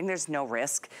shipping, there's no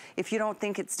risk. If you don't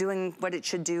think it's doing what it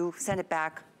should do, send it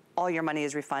back. All your money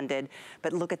is refunded.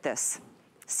 But look at this.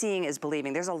 Seeing is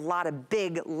believing. There's a lot of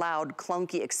big, loud,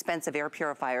 clunky, expensive air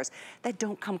purifiers that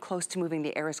don't come close to moving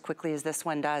the air as quickly as this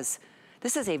one does.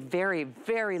 This is a very,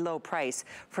 very low price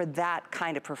for that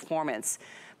kind of performance,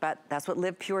 but that's what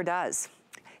Live Pure does.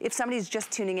 If somebody's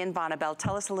just tuning in, Vonabelle,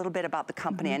 tell us a little bit about the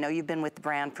company. I know you've been with the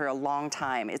brand for a long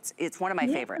time. It's one of my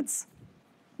favorites.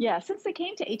 Yeah, since they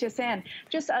came to HSN,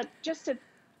 just to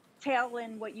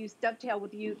dovetail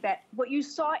with you, that what you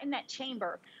saw in that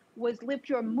chamber was Live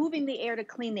Pure moving the air to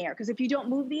clean the air. Because if you don't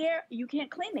move the air, you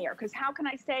can't clean the air. Because how can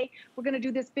I say we're going to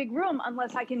do this big room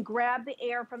unless I can grab the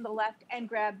air from the left and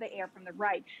grab the air from the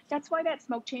right? That's why that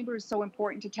smoke chamber is so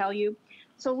important to tell you.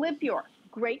 So Live Pure,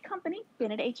 great company,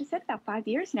 been at HSN about 5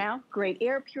 years now. Great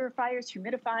air purifiers,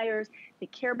 humidifiers. They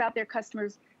care about their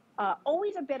customers.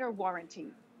 Always a better warranty.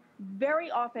 Very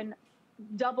often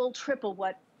double, triple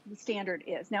what the standard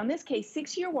is. Now, in this case,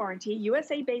 6-year warranty,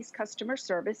 USA-based customer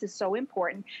service is so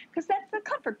important because that's the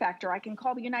comfort factor. I can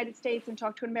call the United States and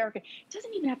talk to an American. It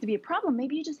doesn't even have to be a problem.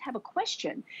 Maybe you just have a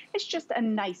question. It's just a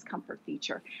nice comfort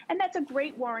feature. And that's a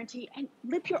great warranty. And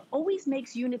Live Pure always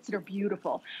makes units that are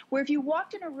beautiful, where if you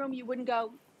walked in a room, you wouldn't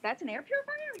go, that's an air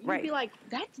purifier? You'd be like,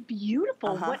 that's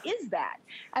beautiful. What is that?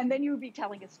 And then you would be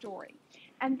telling a story.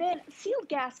 And then sealed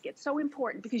gaskets, so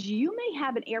important because you may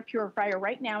have an air purifier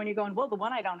right now and you're going, well, the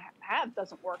one I don't have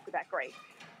doesn't work that great.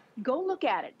 Go look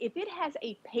at it. If it has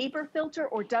a paper filter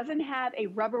or doesn't have a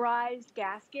rubberized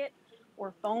gasket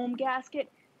or foam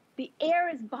gasket, the air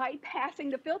is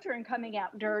bypassing the filter and coming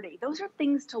out dirty. Those are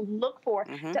things to look for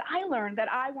that I learned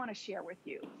that I want to share with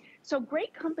you. So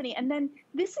great company. And then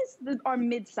this is our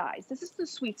mid-size. This is the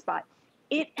sweet spot.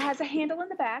 It has a handle in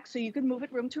the back so you can move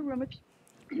it room to room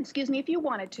if you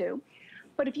wanted to.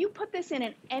 But if you put this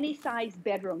in any size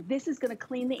bedroom, this is going to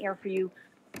clean the air for you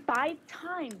 5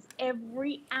 times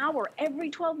every hour, every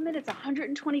 12 minutes,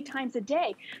 120 times a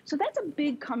day. So that's a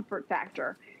big comfort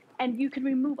factor. And you can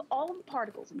remove all the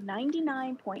particles,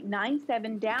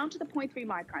 99.97 down to the 0.3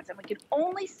 microns. And we can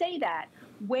only say that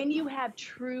when you have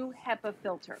true HEPA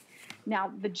filter.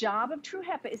 Now, the job of true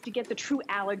HEPA is to get the true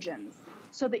allergens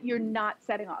so that you're not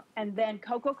setting off. And then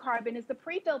cocoa carbon is the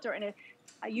pre-filter. And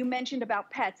you mentioned about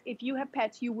pets. If you have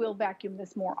pets, you will vacuum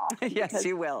this more often. Yes, because,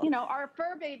 you will. You know, our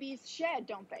fur babies shed,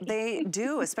 don't they? They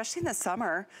do, especially in the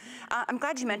summer. I'm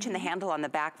glad you mentioned the handle on the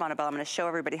back, Vonabelle. I'm going to show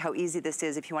everybody how easy this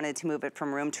is if you wanted to move it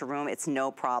from room to room. It's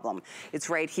no problem. It's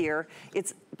right here.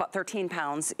 It's about 13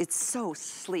 pounds. It's so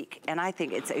sleek, and I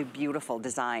think it's a beautiful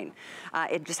design.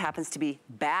 It just happens to be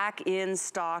back in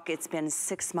stock. It's been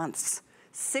 6 months.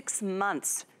 6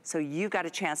 months. So you got a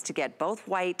chance to get both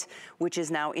white, which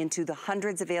is now into the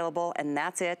hundreds available, and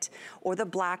that's it, or the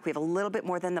black. We have a little bit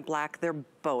more than the black. They're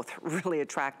both really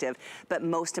attractive, but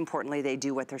most importantly, they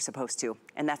do what they're supposed to,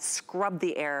 and that's scrub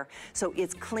the air. So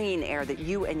it's clean air that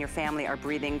you and your family are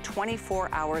breathing 24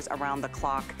 hours around the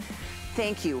clock.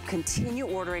 Thank you. Continue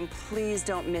ordering. Please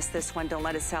don't miss this one. Don't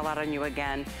let it sell out on you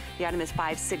again. The item is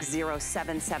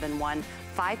 560771.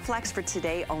 5 flex for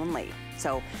today only.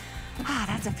 So Ah,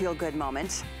 that's a feel-good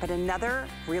moment. But another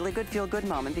really good feel-good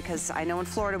moment, because I know in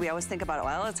Florida we always think about,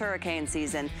 well, it's hurricane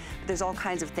season, but there's all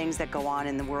kinds of things that go on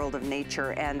in the world of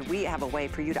nature, and we have a way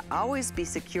for you to always be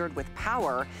secured with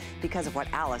power because of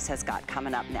what Alyce has got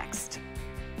coming up next.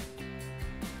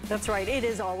 That's right, it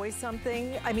is always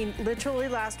something. I mean, literally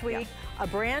last week, a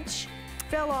branch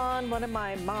fell on one of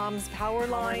my mom's power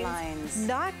lines,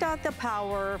 knocked out the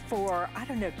power for, I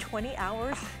don't know, 20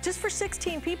 hours, just for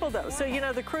 16 people though. Wow. So, you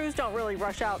know, the crews don't really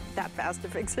rush out that fast to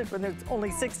fix it when there's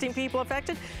only 16 people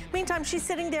affected. Meantime, she's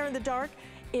sitting there in the dark.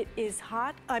 It is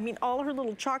hot. I mean, all her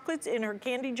little chocolates in her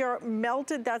candy jar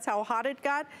melted. That's how hot it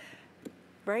got.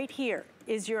 Right here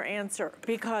is your answer,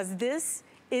 because this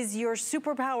is your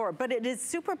superpower, but it is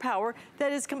superpower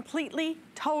that is completely,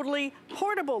 totally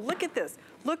portable. Look at this.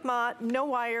 Look, Ma, no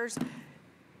wires.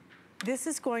 This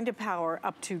is going to power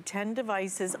up to 10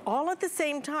 devices all at the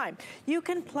same time. You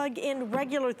can plug in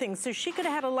regular things. So she could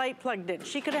have had a light plugged in.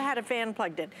 She could have had a fan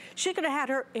plugged in. She could have had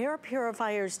her air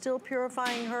purifier still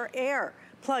purifying her air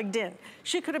plugged in.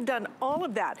 She could have done all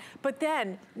of that. But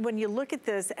then when you look at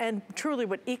this, and truly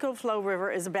what EcoFlow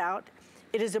River is about,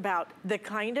 it is about the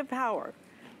kind of power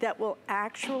that will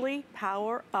actually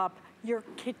power up your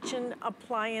kitchen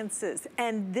appliances.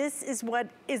 And this is what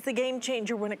is the game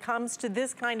changer when it comes to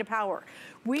this kind of power.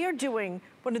 We are doing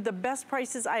one of the best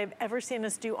prices I have ever seen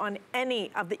us do on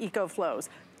any of the EcoFlows.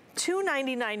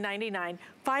 $299.99.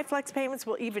 5 flex payments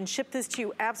will even ship this to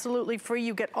you absolutely free.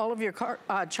 You get all of your car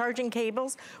charging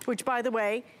cables, which, by the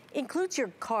way, includes your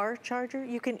car charger.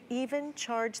 You can even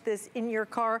charge this in your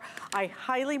car. I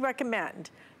highly recommend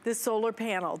this solar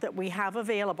panel that we have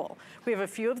available. We have a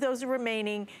few of those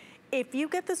remaining. If you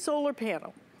get the solar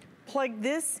panel, plug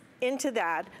this into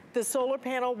that, the solar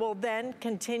panel will then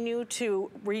continue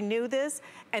to renew this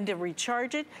and to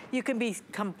recharge it. You can be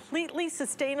completely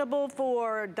sustainable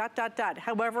for ...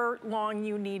 however long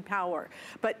you need power.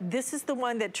 But this is the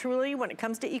one that truly, when it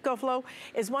comes to EcoFlow,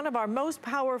 is one of our most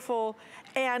powerful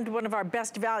and one of our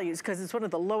best values, because it's one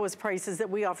of the lowest prices that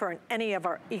we offer on any of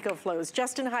our EcoFlows.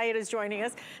 Justin Hyatt is joining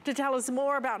us to tell us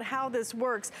more about how this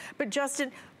works. But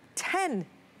Justin, 10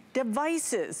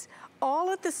 devices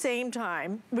all at the same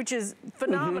time, which is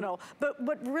phenomenal. But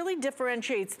what really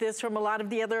differentiates this from a lot of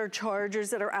the other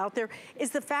chargers that are out there is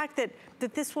the fact that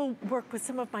this will work with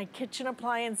some of my kitchen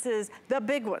appliances, the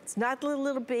big ones, not the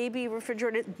little baby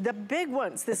refrigerator, the big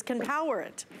ones. This can power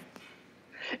it.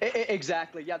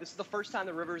 Exactly. Yeah, this is the first time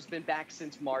the River's been back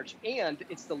since March, and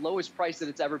it's the lowest price that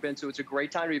it's ever been, so it's a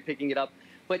great time to be picking it up.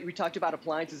 But we talked about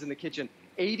appliances in the kitchen.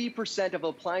 80% of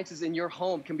appliances in your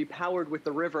home can be powered with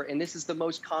the River, and this is the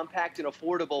most compact and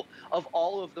affordable of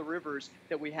all of the Rivers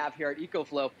that we have here at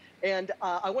EcoFlow. And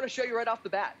I want to show you right off the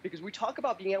bat, because we talk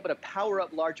about being able to power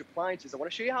up large appliances. I want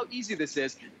to show you how easy this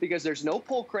is, because there's no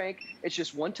pull crank. It's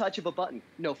just one touch of a button.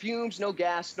 No fumes, no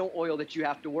gas, no oil that you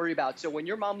have to worry about. So when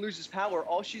your mom loses power,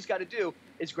 all she's got to do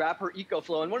is grab her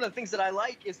EcoFlow. And one of the things that I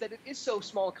like is that it is so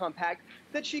small, compact,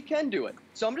 that she can do it.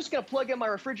 So I'm just going to plug in my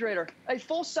refrigerator, a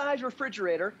full-size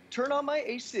refrigerator, turn on my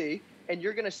AC, and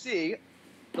you're going to see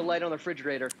the light on the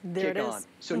refrigerator kick on.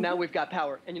 So now we've got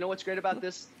power. And you know what's great about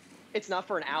this? It's not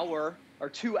for an hour or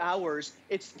 2 hours.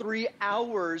 It's 3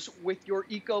 hours with your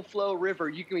EcoFlow River.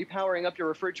 You can be powering up your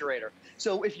refrigerator.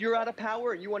 So if you're out of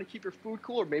power and you want to keep your food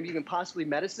cool, or maybe even possibly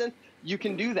medicine, you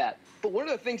can do that. But one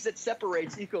of the things that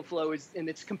separates EcoFlow is, and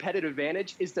its competitive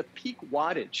advantage, is the peak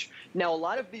wattage. Now, a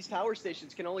lot of these power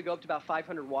stations can only go up to about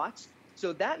 500 watts.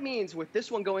 So that means with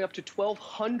this one going up to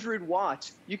 1,200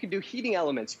 watts, you can do heating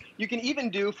elements. You can even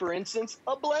do, for instance,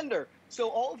 a blender. So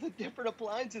all of the different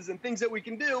appliances and things that we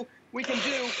can do,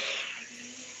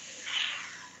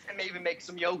 and maybe make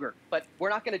some yogurt. But we're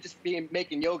not going to just be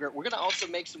making yogurt. We're going to also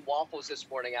make some waffles this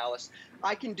morning, Alyce.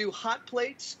 I can do hot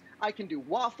plates. I can do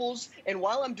waffles. And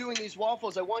while I'm doing these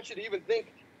waffles, I want you to even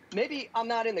think, maybe I'm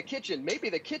not in the kitchen. Maybe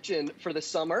the kitchen for the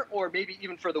summer, or maybe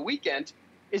even for the weekend,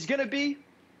 is going to be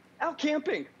out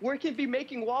camping. We can be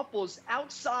making waffles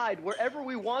outside wherever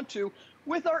we want to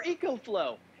with our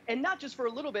EcoFlow. And not just for a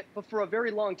little bit, but for a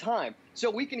very long time. So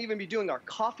we can even be doing our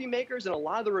coffee makers, and a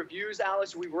lot of the reviews,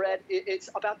 Alyce, we read, it's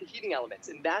about the heating elements.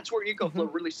 And that's where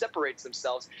EcoFlow really separates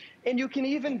themselves. And you can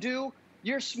even do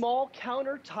your small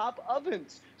countertop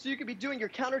ovens. So you could be doing your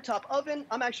countertop oven.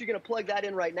 I'm actually going to plug that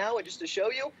in right now, and just to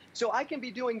show you. So I can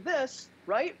be doing this,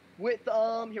 right, with,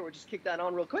 here, we'll just kick that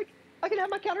on real quick. I can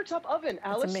have my countertop oven,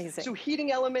 Alyce. That's amazing. So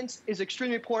heating elements is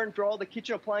extremely important for all the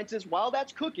kitchen appliances. While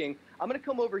that's cooking, I'm going to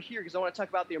come over here because I want to talk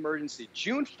about the emergency.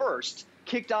 June 1st,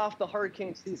 kicked off the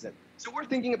hurricane season. So we're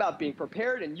thinking about being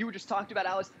prepared, and you just talked about,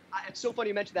 Alice. It's so funny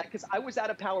you mentioned that because I was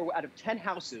out of power out of 10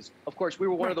 houses. Of course, we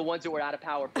were one of the ones that were out of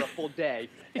power for a full day,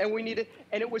 and we needed,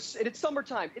 and it's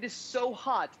summertime. It is so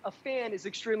hot. A fan is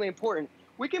extremely important.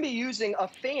 We can be using a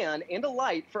fan and a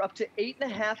light for up to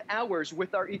 8.5 hours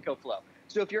with our EcoFlow.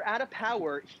 So if you're out of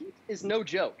power, heat is no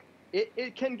joke.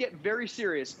 It can get very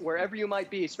serious wherever you might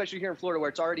be, especially here in Florida where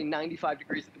it's already 95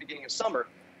 degrees at the beginning of summer.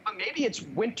 But maybe it's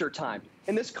winter time.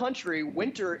 In this country,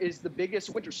 winter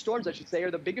storms, I should say,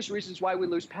 are the biggest reasons why we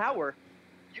lose power.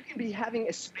 You can be having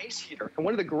a space heater. And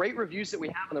one of the great reviews that we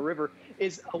have on the river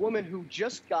is a woman who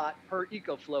just got her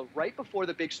EcoFlow right before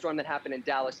the big storm that happened in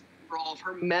Dallas for all of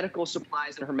her medical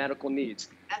supplies and her medical needs.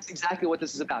 That's exactly what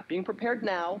this is about. Being prepared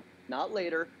now, not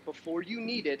later, before you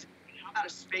need it. How about a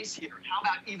space heater? How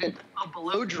about even a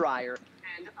blow dryer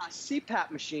and a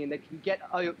CPAP machine that can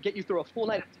get you through a full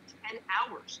night up to 10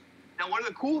 hours? Now, one of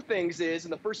the cool things is,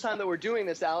 and the first time that we're doing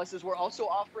this, Alice, is we're also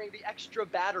offering the extra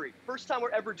battery. First time we're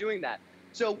ever doing that.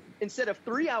 So instead of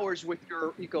 3 hours with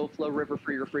your EcoFlow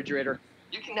river-free refrigerator,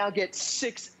 you can now get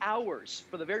 6 hours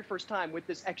for the very first time with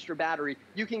this extra battery.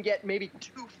 You can get maybe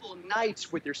 2 full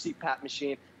nights with your CPAP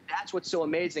machine. That's what's so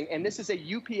amazing. And this is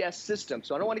a UPS system,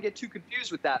 so I don't want to get too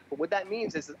confused with that. But what that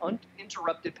means is an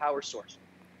uninterrupted power source.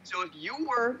 So if you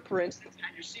were, for instance,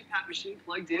 had your CPAP machine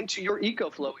plugged into your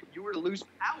EcoFlow and you were to lose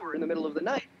power in the middle of the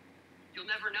night, you'll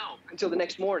never know until the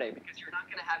next morning because you're not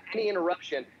going to have any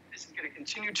interruption. This is going to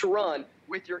continue to run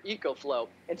with your EcoFlow.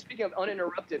 And speaking of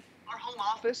uninterrupted, our home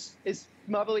office is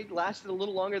probably lasted a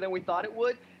little longer than we thought it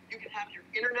would. You can have your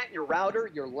internet, your router,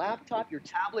 your laptop, your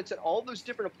tablets, and all those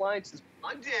different appliances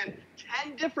plugged in,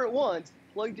 10 different ones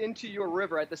plugged into your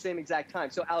river at the same exact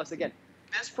time. So Alice, again,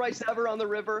 best price ever on the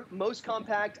river, most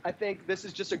compact. I think this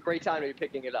is just a great time to be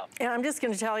picking it up. And I'm just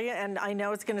going to tell you, and I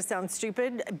know it's going to sound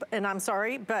stupid, and I'm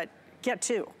sorry, but get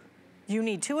 2. You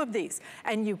need 2 of these,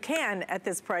 and you can at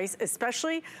this price,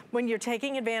 especially when you're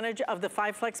taking advantage of the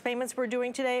 5 flex payments we're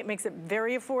doing today. It makes it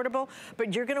very affordable,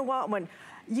 but you're gonna want one.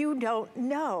 You don't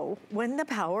know when the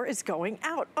power is going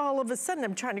out. All of a sudden,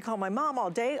 I'm trying to call my mom all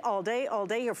day.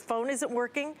 Her phone isn't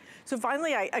working. So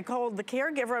finally, I called the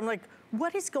caregiver. I'm like,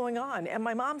 what is going on? At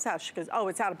my mom's house, she goes, oh,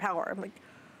 it's out of power. I'm like,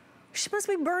 she must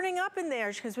be burning up in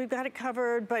there. She goes, we've got it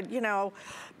covered, but you know,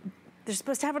 they're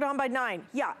supposed to have it on by 9.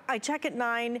 Yeah, I check at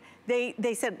 9.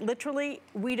 They said, literally,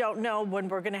 we don't know when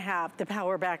we're gonna have the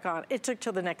power back on. It took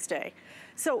till the next day.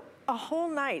 So a whole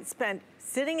night spent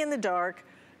sitting in the dark,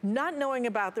 not knowing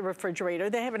about the refrigerator.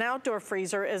 They have an outdoor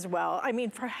freezer as well. I mean,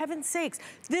 for heaven's sakes,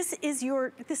 this is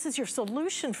your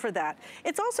solution for that.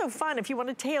 It's also fun if you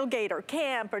want to tailgate or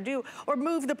camp or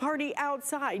move the party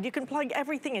outside. You can plug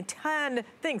everything in 10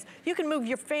 things. You can move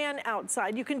your fan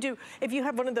outside. You can do, if you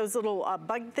have one of those little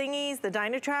bug thingies, the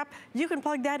Dynatrap, you can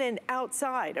plug that in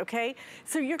outside, okay?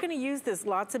 So you're gonna use this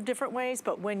lots of different ways,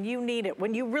 but when you need it,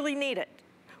 when you really need it,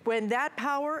 when that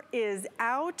power is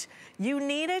out, you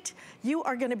need it, you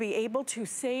are gonna be able to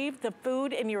save the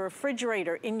food in your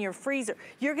refrigerator, in your freezer.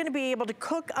 You're gonna be able to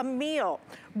cook a meal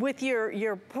with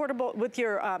your portable, with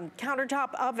your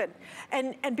countertop oven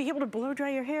and be able to blow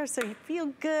dry your hair so you feel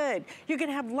good. You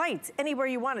can have lights anywhere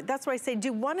you want it. That's why I say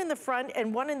do 1 in the front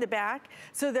and 1 in the back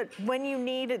so that when you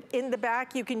need it in the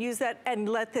back, you can use that and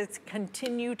let this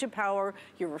continue to power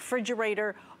your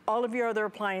refrigerator, all of your other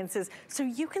appliances, so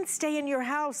you can stay in your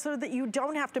house so that you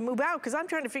don't have to move out, because I'm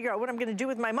trying to figure out what I'm gonna do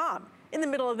with my mom in the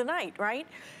middle of the night, right?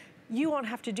 You won't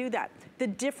have to do that. The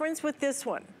difference with this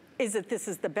one is that this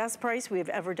is the best price we have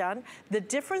ever done. The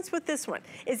difference with this one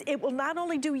is it will not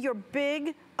only do your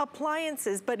big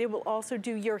appliances, but it will also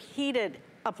do your heated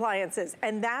appliances.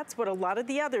 And that's what a lot of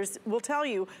the others will tell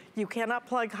you. You cannot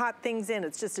plug hot things in.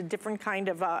 It's just a different kind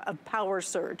of power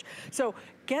surge. So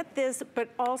get this, but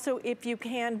also if you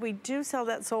can, we do sell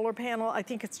that solar panel. I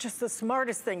think it's just the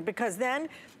smartest thing because then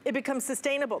it becomes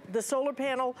sustainable. The solar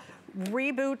panel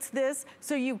reboots this,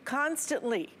 so you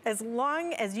constantly, as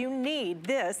long as you need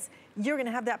this, you're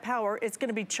gonna have that power. It's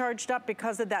gonna be charged up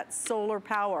because of that solar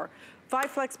power. 5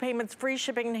 flex payments, free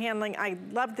shipping and handling. I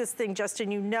love this thing,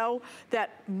 Justin. You know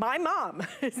that my mom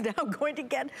is now going to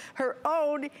get her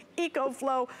own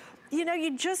EcoFlow. You know,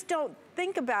 you just don't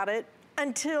think about it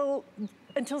until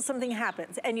something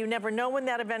happens, and you never know when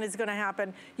that event is gonna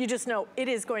happen. You just know it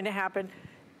is going to happen.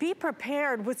 Be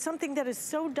prepared with something that is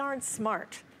so darn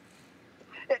smart.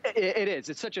 It is.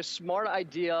 It's such a smart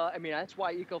idea. I mean, that's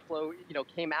why EcoFlow,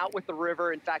 came out with the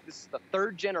river. In fact, this is the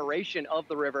 3rd generation of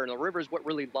the river, and the river is what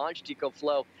really launched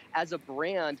EcoFlow as a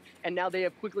brand. And now they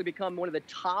have quickly become one of the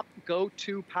top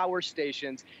go-to power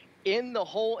stations. in the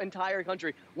whole entire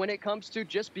country when it comes to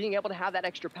just being able to have that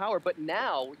extra power. But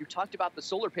now, you talked about the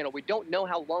solar panel. We don't know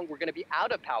how long we're going to be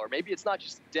out of power. Maybe it's not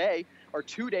just a day or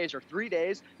 2 days or 3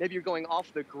 days. Maybe you're going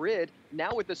off the grid.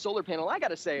 Now with the solar panel, I got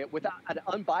to say it, without an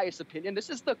unbiased opinion, this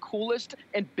is the coolest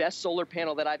and best solar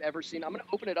panel that I've ever seen. I'm going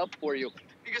to open it up for you,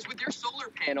 because with your solar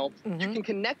panel, you can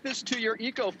connect this to your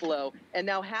EcoFlow and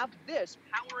now have this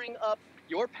powering up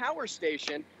your power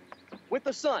station with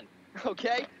the sun,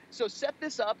 okay? So set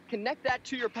this up, connect that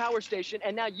to your power station,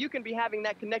 and now you can be having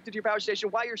that connected to your power station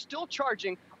while you're still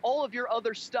charging all of your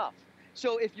other stuff.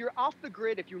 So if you're off the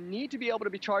grid, if you need to be able to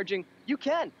be charging, you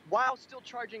can, while still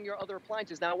charging your other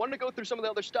appliances. Now, I wanted to go through some of the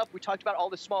other stuff. We talked about all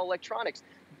the small electronics.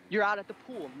 You're out at the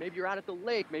pool, maybe you're out at the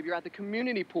lake, maybe you're at the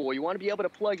community pool. You want to be able to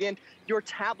plug in your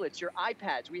tablets, your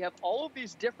iPads. We have all of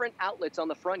these different outlets on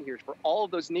the front here for all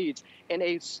of those needs, and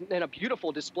a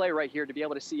beautiful display right here to be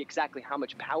able to see exactly how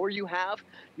much power you have.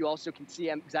 You also can see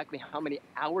exactly how many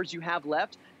hours you have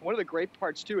left. One of the great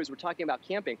parts too is we're talking about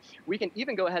camping. We can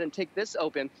even go ahead and take this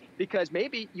open, because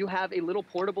maybe you have a little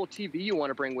portable TV you want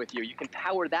to bring with you. You can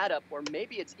power that up, or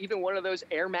maybe it's even one of those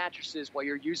air mattresses while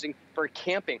you're using for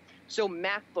camping. So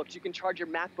MacBooks, you can charge your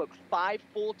MacBook 5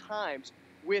 full times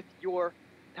with your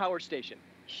power station.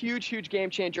 Huge, huge game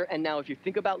changer. And now if you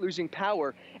think about losing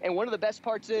power, and one of the best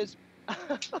parts is,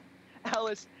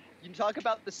 Alice, you talk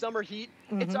about the summer heat.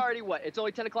 It's already what? It's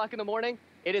only 10 o'clock in the morning.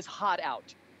 It is hot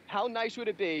out. How nice would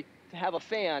it be to have a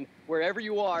fan wherever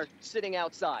you are sitting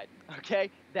outside, okay?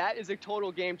 That is a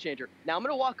total game changer. Now I'm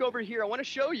gonna walk over here. I wanna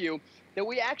show you that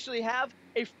we actually have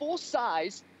a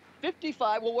full-size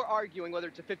 55, well, we're arguing whether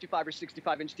it's a 55 or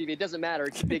 65-inch TV. It doesn't matter.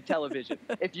 It's a big television.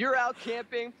 If you're out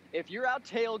camping, if you're out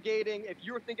tailgating, if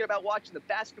you're thinking about watching the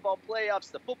basketball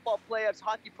playoffs, the football playoffs,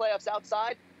 hockey playoffs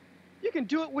outside, you can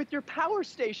do it with your power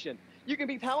station. You can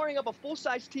be powering up a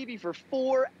full-size TV for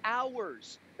 4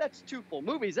 hours. That's 2 full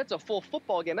movies. That's a full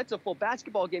football game. That's a full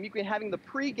basketball game. You can be having the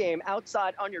pregame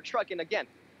outside on your truck. And again,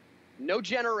 no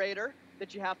generator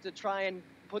that you have to try and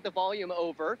put the volume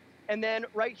over. And then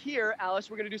right here, Alice,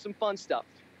 we're going to do some fun stuff.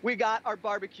 We got our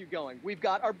barbecue going. We've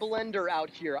got our blender out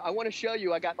here. I want to show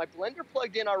you, I got my blender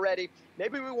plugged in already.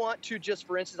 Maybe we want to just,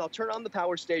 for instance, I'll turn on the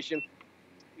power station.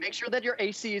 Make sure that your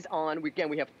AC is on. Again,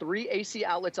 we have 3 AC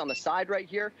outlets on the side right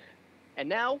here. And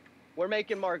now we're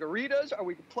making margaritas. Are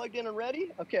we plugged in and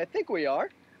ready? Okay, I think we are.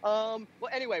 Well,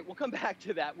 anyway, we'll come back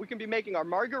to that. We can be making our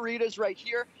margaritas right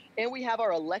here, and we have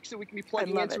our Alexa we can be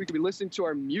plugging in, so we can be listening to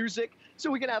our music. So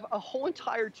we can have a whole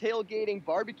entire tailgating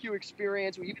barbecue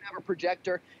experience. We even have a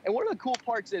projector. And one of the cool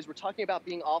parts is we're talking about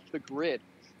being off the grid.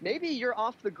 Maybe you're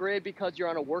off the grid because you're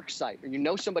on a work site, or you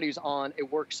know somebody who's on a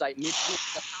work site and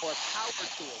needs the power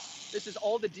tools. This is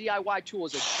all the DIY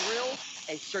tools, a drill,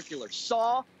 a circular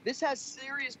saw. This has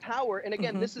serious power. And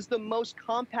again, this is the most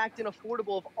compact and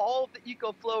affordable of all of the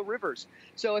EcoFlow rivers.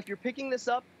 So if you're picking this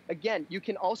up, again, you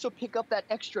can also pick up that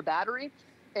extra battery.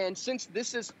 And since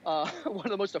this is one of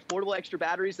the most affordable extra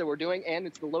batteries that we're doing, and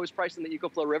it's the lowest price in the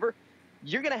EcoFlow river,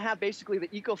 you're going to have basically the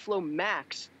EcoFlow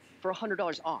Max for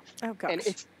 $100 off. Oh, gosh. And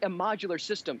it's a modular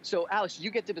system. So Alice,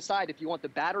 you get to decide if you want the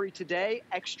battery today,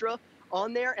 extra,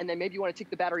 on there, and then maybe you want to take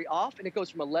the battery off, and it goes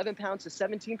from 11 pounds to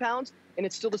 17 pounds, and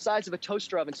it's still the size of a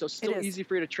toaster oven, so still easy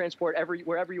for you to transport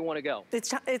wherever you want to go.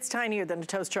 It's tinier than a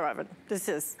toaster oven. This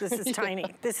is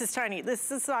tiny. This is tiny. This is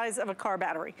the size of a car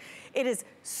battery. It is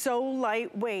so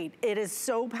lightweight. It is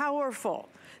so powerful.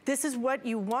 This is what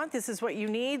you want. This is what you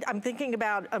need. I'm thinking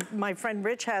about my friend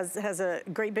Rich has a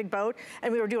great big boat,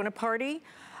 and we were doing a party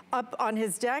up on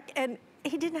his deck, and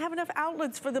he didn't have enough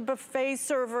outlets for the buffet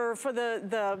server, for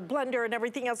the blender and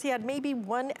everything else. He had maybe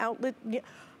 1 outlet. I'm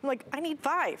like, I need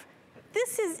 5.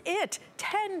 This is it.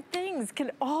 10 things can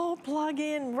all plug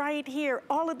in right here,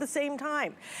 all at the same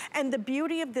time. And the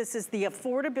beauty of this is the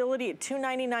affordability at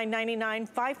 $299.99,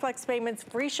 5 flex payments,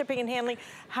 free shipping and handling.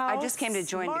 How I just came to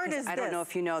join because I don't know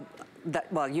if you know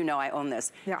that, well, you know I own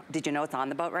this. Yeah. Did you know it's on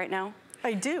the boat right now?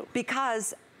 I do.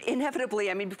 Because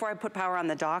inevitably, I mean, before I put power on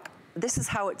the dock, this is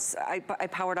how I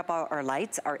powered up all our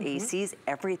lights, our ACs,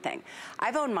 everything.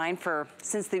 I've owned mine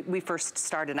since we first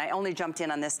started. I only jumped in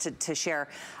on this to share.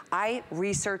 I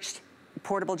researched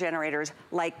portable generators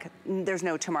like there's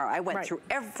no tomorrow. I went through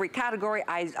every category.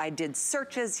 I did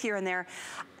searches here and there.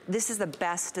 this is the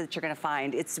best that you're gonna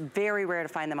find. It's very rare to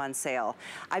find them on sale.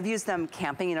 I've used them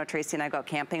camping, you know, Tracy and I go out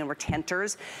camping and we're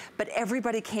tenters, but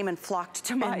everybody came and flocked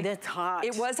to my... And it's hot.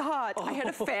 It was hot. I had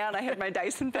a fan, I had my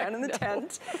Dyson fan in the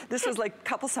tent. This was like a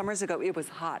couple summers ago, it was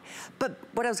hot. But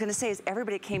what I was gonna say is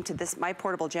everybody came to this, my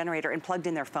portable generator, and plugged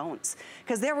in their phones.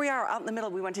 Because there we are out in the middle,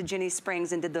 we went to Ginny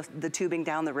Springs and did the tubing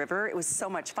down the river. It was so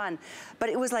much fun. But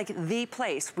it was like the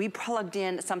place. We plugged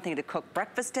in something to cook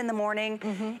breakfast in the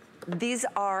morning. These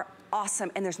are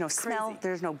awesome, and there's no smell,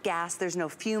 there's no gas, there's no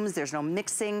fumes, there's no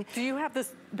mixing. Do you have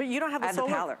this, but you don't have the solar? I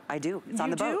have the power, I do, it's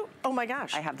on the boat. You do? Oh my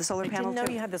gosh. I have the solar panel I didn't know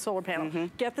too. you had the solar panel.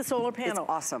 Get the solar panel. It's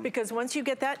awesome. Because once you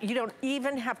get that, you don't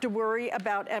even have to worry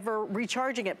about ever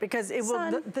recharging it because it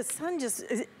will, the sun just,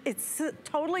 it's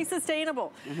totally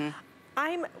sustainable.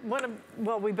 I'm one of,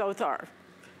 well, we both are.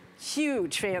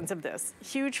 Huge fans of this,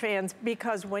 huge fans,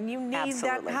 because when you need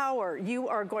that power, you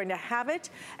are going to have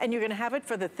it, and you're gonna have it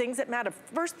for the things that matter.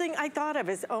 First thing I thought of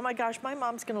is, oh my gosh, my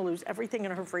mom's gonna lose everything in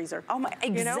her freezer. Oh my,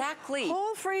 exactly. You know?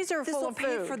 Whole freezer full of food.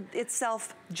 This will pay for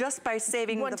itself just by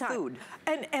saving the food.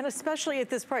 And especially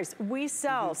at this price. We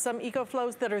sell some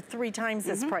EcoFlows that are 3 times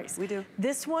this price. We do.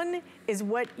 This one is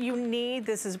what you need.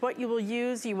 This is what you will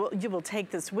use. You will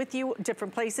take this with you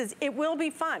different places. It will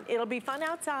be fun. It'll be fun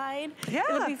outside. Yeah.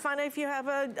 It'll be fun if you have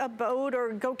a boat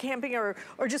or go camping or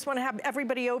just want to have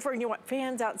everybody over and you want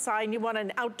fans outside and you want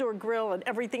an outdoor grill and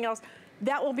everything else.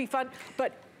 That will be fun.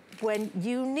 But when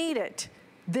you need it,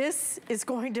 this is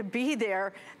going to be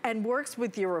there and works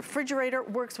with your refrigerator,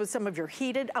 works with some of your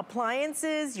heated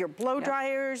appliances, your blow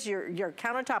dryers, your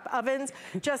countertop ovens.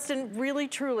 Justin, really,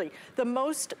 truly, the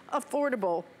most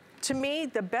affordable. To me,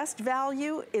 the best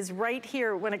value is right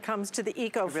here when it comes to the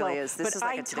EcoFlow. It really is. This is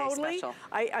like a today special.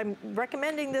 I'm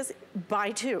recommending this,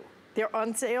 buy 2. They're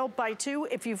on sale, buy 2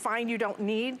 if you find you don't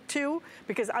need 2,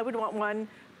 because I would want one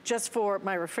just for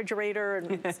my refrigerator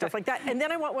and stuff like that. And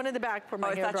then I want one in the back for my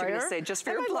hair dryer. I thought you were gonna say just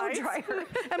for your blow dryer.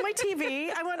 And my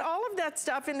TV. I want all of that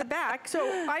stuff in the back. So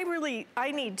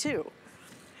I need 2.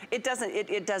 It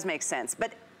does make sense.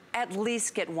 But at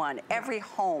least get one. Every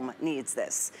home needs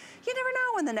this. You never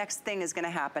know when the next thing is gonna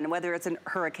happen, whether it's a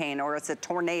hurricane or it's a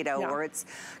tornado or it's,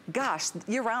 gosh,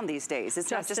 year-round these days.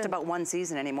 It's not just about one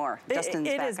season anymore. Justin's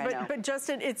back, is, I know. But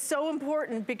Justin, it's so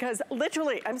important because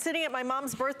literally, I'm sitting at my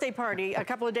mom's birthday party a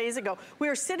couple of days ago. We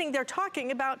were sitting there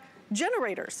talking about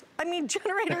generators. I mean,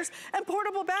 generators and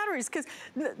portable batteries, because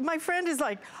my friend is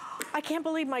like, I can't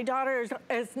believe my daughter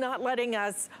is not letting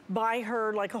us buy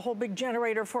her like a whole big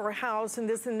generator for her house and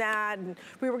this and that. And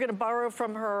we were gonna borrow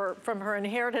from her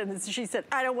inheritance. She said,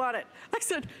 I don't want it. I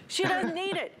said, she doesn't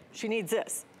need it. She needs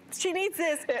this. She needs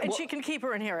this, and she can keep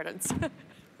her inheritance.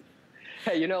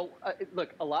 Hey, you know,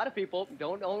 look, a lot of people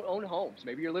don't own homes.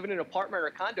 Maybe you're living in an apartment or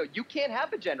a condo. You can't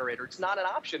have a generator. It's not an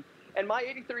option. And my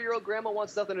 83-year-old grandma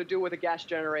wants nothing to do with a gas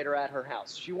generator at her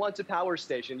house. She wants a power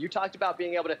station. You talked about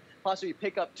being able to possibly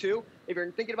pick up 2. If you're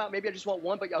thinking about maybe I just want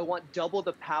 1, but I want double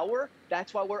the power,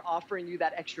 that's why we're offering you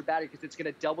that extra battery, because it's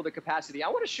going to double the capacity. I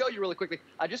want to show you really quickly.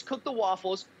 I just cooked the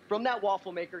waffles from that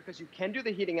waffle maker because you can do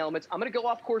the heating elements. I'm going to go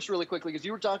off course really quickly because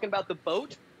you were talking about the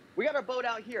boat. We got our boat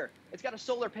out here. It's got a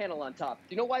solar panel on top.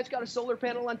 Do you know why it's got a solar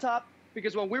panel on top?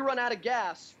 Because when we run out of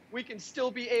gas, we can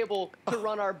still be able to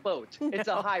run our boat. It's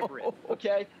a hybrid,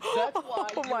 okay? That's why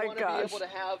you want to be able to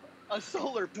have a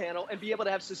solar panel and be able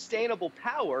to have sustainable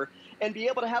power and be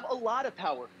able to have a lot of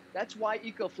power. That's why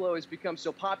EcoFlow has become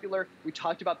so popular. We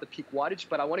talked about the peak wattage,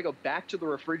 but I want to go back to the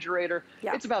refrigerator.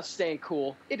 Yeah. It's about staying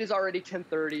cool. It is already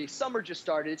 10:30. Summer just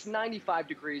started. It's 95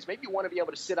 degrees. Maybe you want to be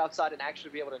able to sit outside and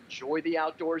actually be able to enjoy the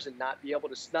outdoors and not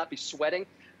be sweating.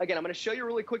 Again, I'm going to show you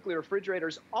really quickly.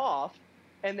 Refrigerator's off.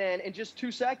 And then in just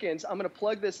 2 seconds, I'm going to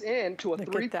plug this in to a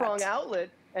 3-prong outlet,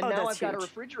 and now I've got a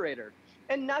refrigerator.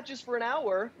 And not just for an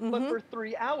hour, but for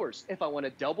 3 hours. If I want to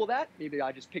double that, maybe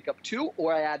I just pick up 2,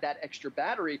 or I add that extra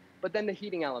battery, but then the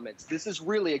heating elements. This is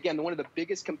really, again, one of the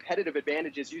biggest competitive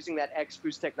advantages using that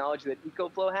X-Boost technology that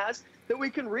EcoFlow has, that we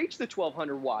can reach the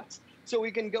 1,200 watts. So we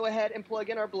can go ahead and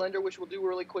plug in our blender, which we'll do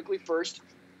really quickly first.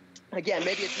 Again,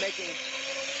 maybe it's making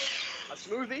a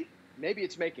smoothie. Maybe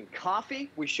it's making coffee.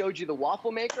 We showed you the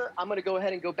waffle maker. I'm going to go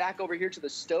ahead and go back over here to the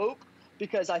stove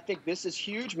because I think this is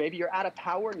huge. Maybe you're out of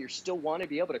power and you still want to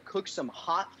be able to cook some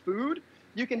hot food.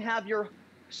 You can have your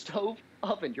stove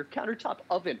oven, your countertop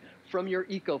oven from your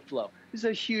EcoFlow. This is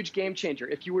a huge game changer.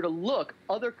 If you were to look,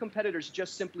 other competitors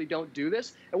just simply don't do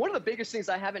this. And one of the biggest things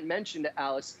I haven't mentioned to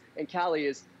Alice and Callie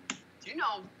is, do you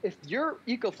know if your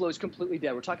EcoFlow is completely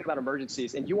dead, we're talking about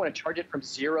emergencies, and you want to charge it from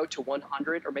 0 to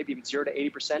 100 or maybe even 0 to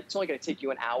 80%, it's only going to take you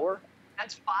an hour.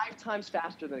 That's 5 times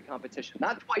faster than the competition.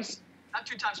 Not twice, not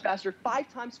 2 times faster,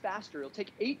 5 times faster. It'll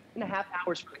take 8.5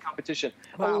 hours for the competition.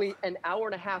 Wow. Only an hour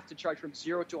and a half to charge from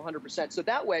 0 to 100%. So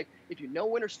that way, if you know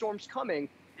winter storm's coming,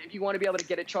 maybe you want to be able to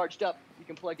get it charged up, you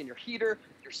can plug in your heater,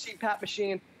 your CPAP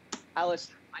machine.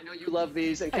 Alice, I know you love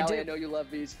these, and Callie, I know you love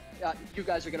these. You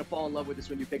guys are going to fall in love with this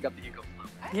when you pick up the EcoFlow.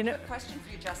 I have a question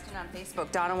for you, Justin, on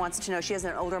Facebook. Donna wants to know, she has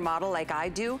an older model like I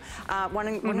do,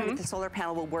 wondering if the solar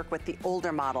panel will work with the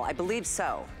older model. I believe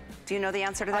so. Do you know the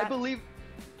answer to that? I believe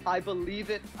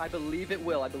it. I believe it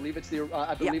will. I believe it's the.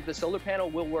 I believe the solar panel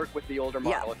will work with the older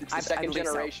model. If it's the second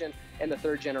generation and the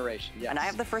third generation. Yes. And I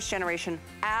have the first generation.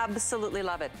 Absolutely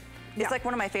love it. It's like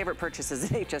one of my favorite purchases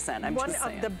at HSN. I'm just saying.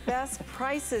 One of the best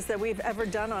prices that we've ever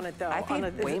done on it, though. I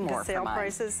paid way more for sale for mine.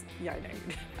 Prices. Yeah, I know.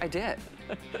 I did.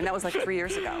 And that was like 3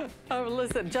 years ago. Oh,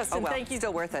 listen, Justin, thank you.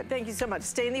 Still worth it. Thank you so much.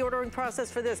 Stay in the ordering process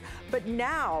for this. But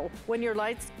now, when your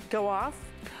lights go off,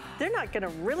 they're not going to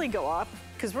really go off,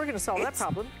 because we're going to solve that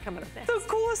problem coming up next. The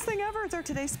coolest thing ever. It's our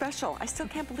today's special. I still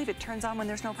can't believe it turns on when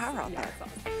there's no power out there.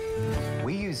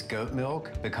 We use goat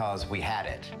milk because we had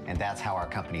it, and that's how our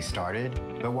company started.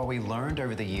 But what we learned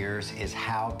over the years is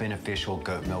how beneficial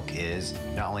goat milk is,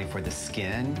 not only for the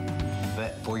skin,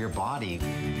 but for your body.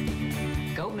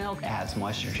 Goat milk adds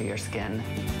moisture to your skin.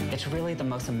 It's really the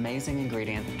most amazing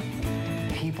ingredient.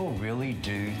 People really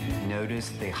do notice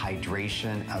the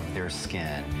hydration of their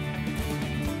skin.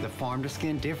 The farm to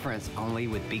skin difference only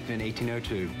with Beekman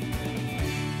 1802.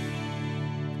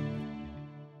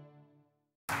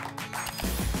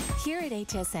 Here at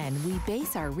HSN, we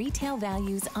base our retail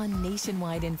values on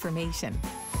nationwide information.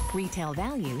 Retail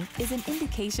value is an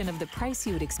indication of the price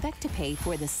you would expect to pay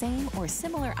for the same or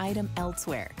similar item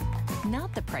elsewhere,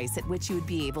 not the price at which you would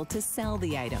be able to sell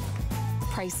the item.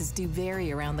 Prices do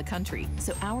vary around the country,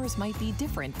 so ours might be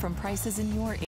different from prices in your area.